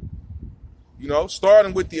 You know,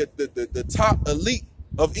 starting with the top elite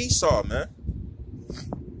of Esau, man.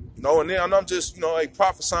 You know, and then I'm just, you know, like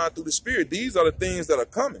prophesying through the spirit. These are the things that are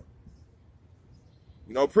coming.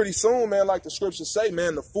 You know, pretty soon, man, like the scriptures say,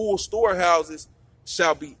 man, the full storehouses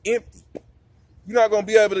shall be empty. You're not going to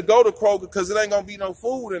be able to go to Kroger because it ain't going to be no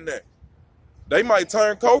food in there. They might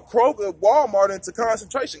turn Kroger, Walmart into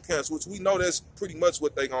concentration camps, which we know that's pretty much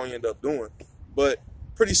what they're going to end up doing. But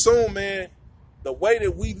pretty soon, man, the way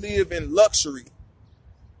that we live in luxury,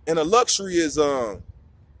 and a luxury is, you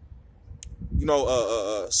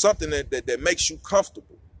know, something that makes you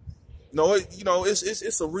comfortable. You know,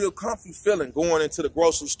 it's a real comfy feeling going into the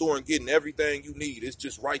grocery store and getting everything you need. It's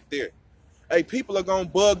just right there. Hey, people are going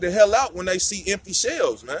to bug the hell out when they see empty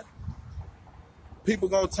shelves, man. People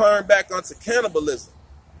going to turn back onto cannibalism,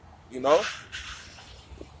 you know.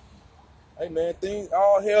 Hey, man,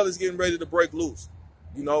 all hell is getting ready to break loose.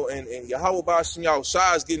 You know, and Yahweh Ba'ashem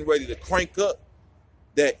Yahushua is getting ready to crank up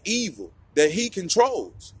that evil that he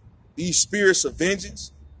controls. These spirits of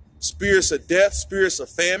vengeance, spirits of death, spirits of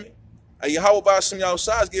famine. And Yahweh Ba'ashem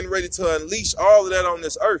Yahushua is getting ready to unleash all of that on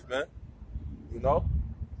this earth, man. You know,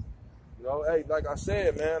 hey, like I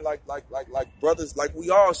said, man, like brothers, like we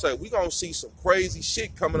all say, we gonna see some crazy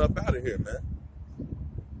shit coming up out of here, man.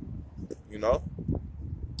 You know.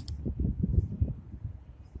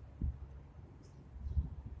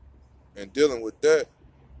 And dealing with that,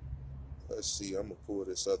 let's see, I'm going to pull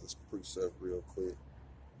this other precept real quick.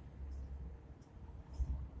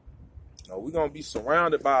 Now, we're going to be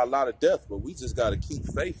surrounded by a lot of death, but we just got to keep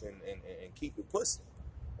faith and keep it pushing.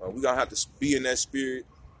 We're going to have to be in that spirit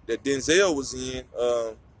that Denzel was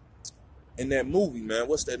in that movie, man.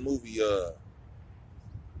 What's that movie?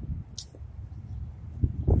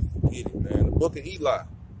 Forget it, man. The Book of Eli.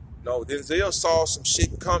 No, Denzel saw some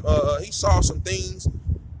shit come, he saw some things,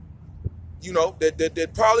 you know,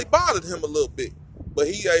 that probably bothered him a little bit. But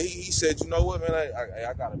he said, you know what, man,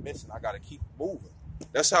 I got a mission. I got to keep moving.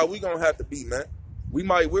 That's how we going to have to be, man.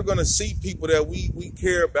 We're going to see people that we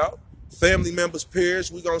care about, family members perish.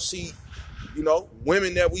 We're going to see, you know,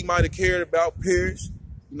 women that we might have cared about perish,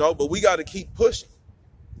 you know, but we got to keep pushing.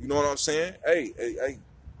 You know what I'm saying? Hey,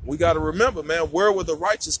 we got to remember, man, where were the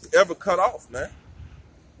righteous ever cut off, man?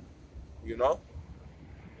 You know?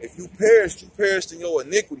 If you perished in your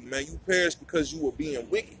iniquity, man. You perished because you were being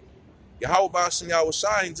wicked. Yahweh Ba'ashem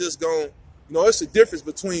Yahushua ain't just going, it's a difference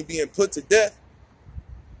between being put to death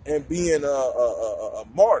and being a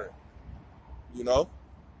martyr.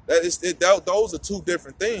 Those are two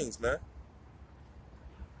different things, man.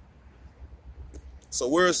 So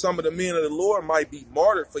whereas some of the men of the Lord might be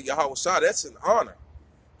martyred for Yahushua, that's an honor.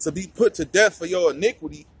 To be put to death for your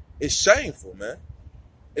iniquity is shameful, man.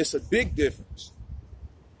 It's a big difference.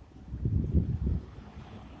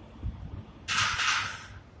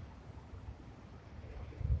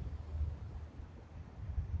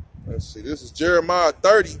 Let's see, this is Jeremiah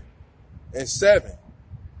 30:7.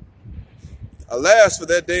 Alas, for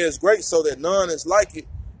that day is great, so that none is like it.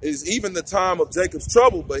 It is even the time of Jacob's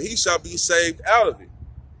trouble, but he shall be saved out of it.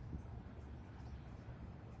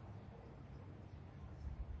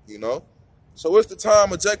 So it's the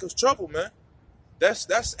time of Jacob's trouble, man.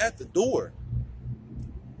 That's at the door.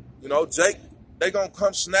 Jake, they gonna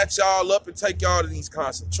come snatch y'all up and take y'all to these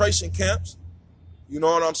concentration camps. You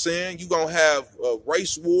know what I'm saying? You gonna have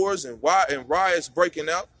race wars and riots breaking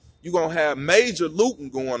out. You gonna have major looting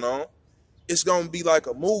going on. It's gonna be like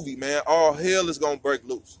a movie, man. All hell is gonna break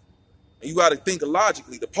loose. And you gotta think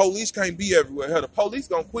logically. The police can't be everywhere. Hell, the police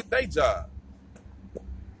gonna quit their job.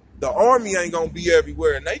 The army ain't gonna be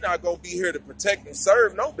everywhere, and they not gonna be here to protect and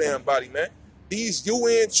serve no damn body, man. These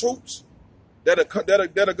UN troops that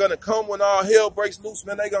are gonna come when all hell breaks loose,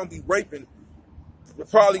 man, they gonna be raping. They're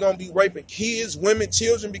probably gonna be raping kids, women,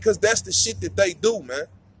 children, because that's the shit that they do, man.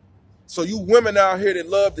 So you women out here that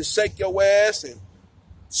love to shake your ass and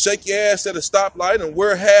shake your ass at a stoplight and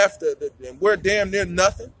wear and wear damn near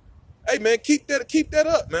nothing. Hey, man, keep that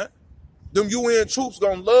up, man. Them UN troops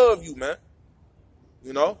gonna love you, man.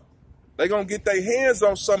 They gonna get their hands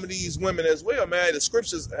on some of these women as well, man. The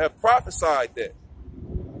scriptures have prophesied that.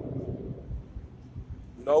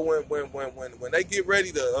 When they get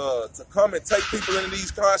ready to come and take people into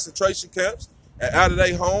these concentration camps and out of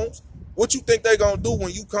their homes, what you think they gonna do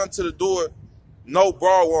when you come to the door, no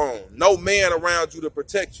bra on, no man around you to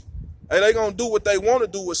protect you? Hey, they gonna do what they want to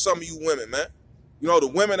do with some of you women, man. The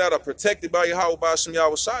women that are protected by Yahweh Ba'ashem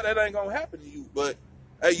Yahushua, that ain't gonna happen to you. But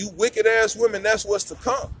hey, you wicked ass women, that's what's to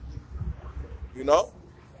come.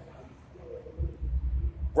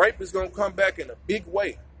 Rape is gonna come back in a big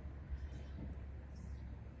way.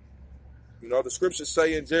 The scriptures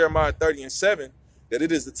say in Jeremiah 30:7 that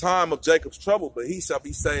it is the time of Jacob's trouble, but he shall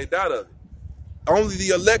be saved out of it. Only the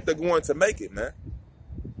elect are going to make it, man.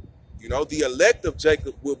 The elect of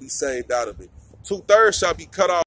Jacob will be saved out of it. 2/3 shall be cut off.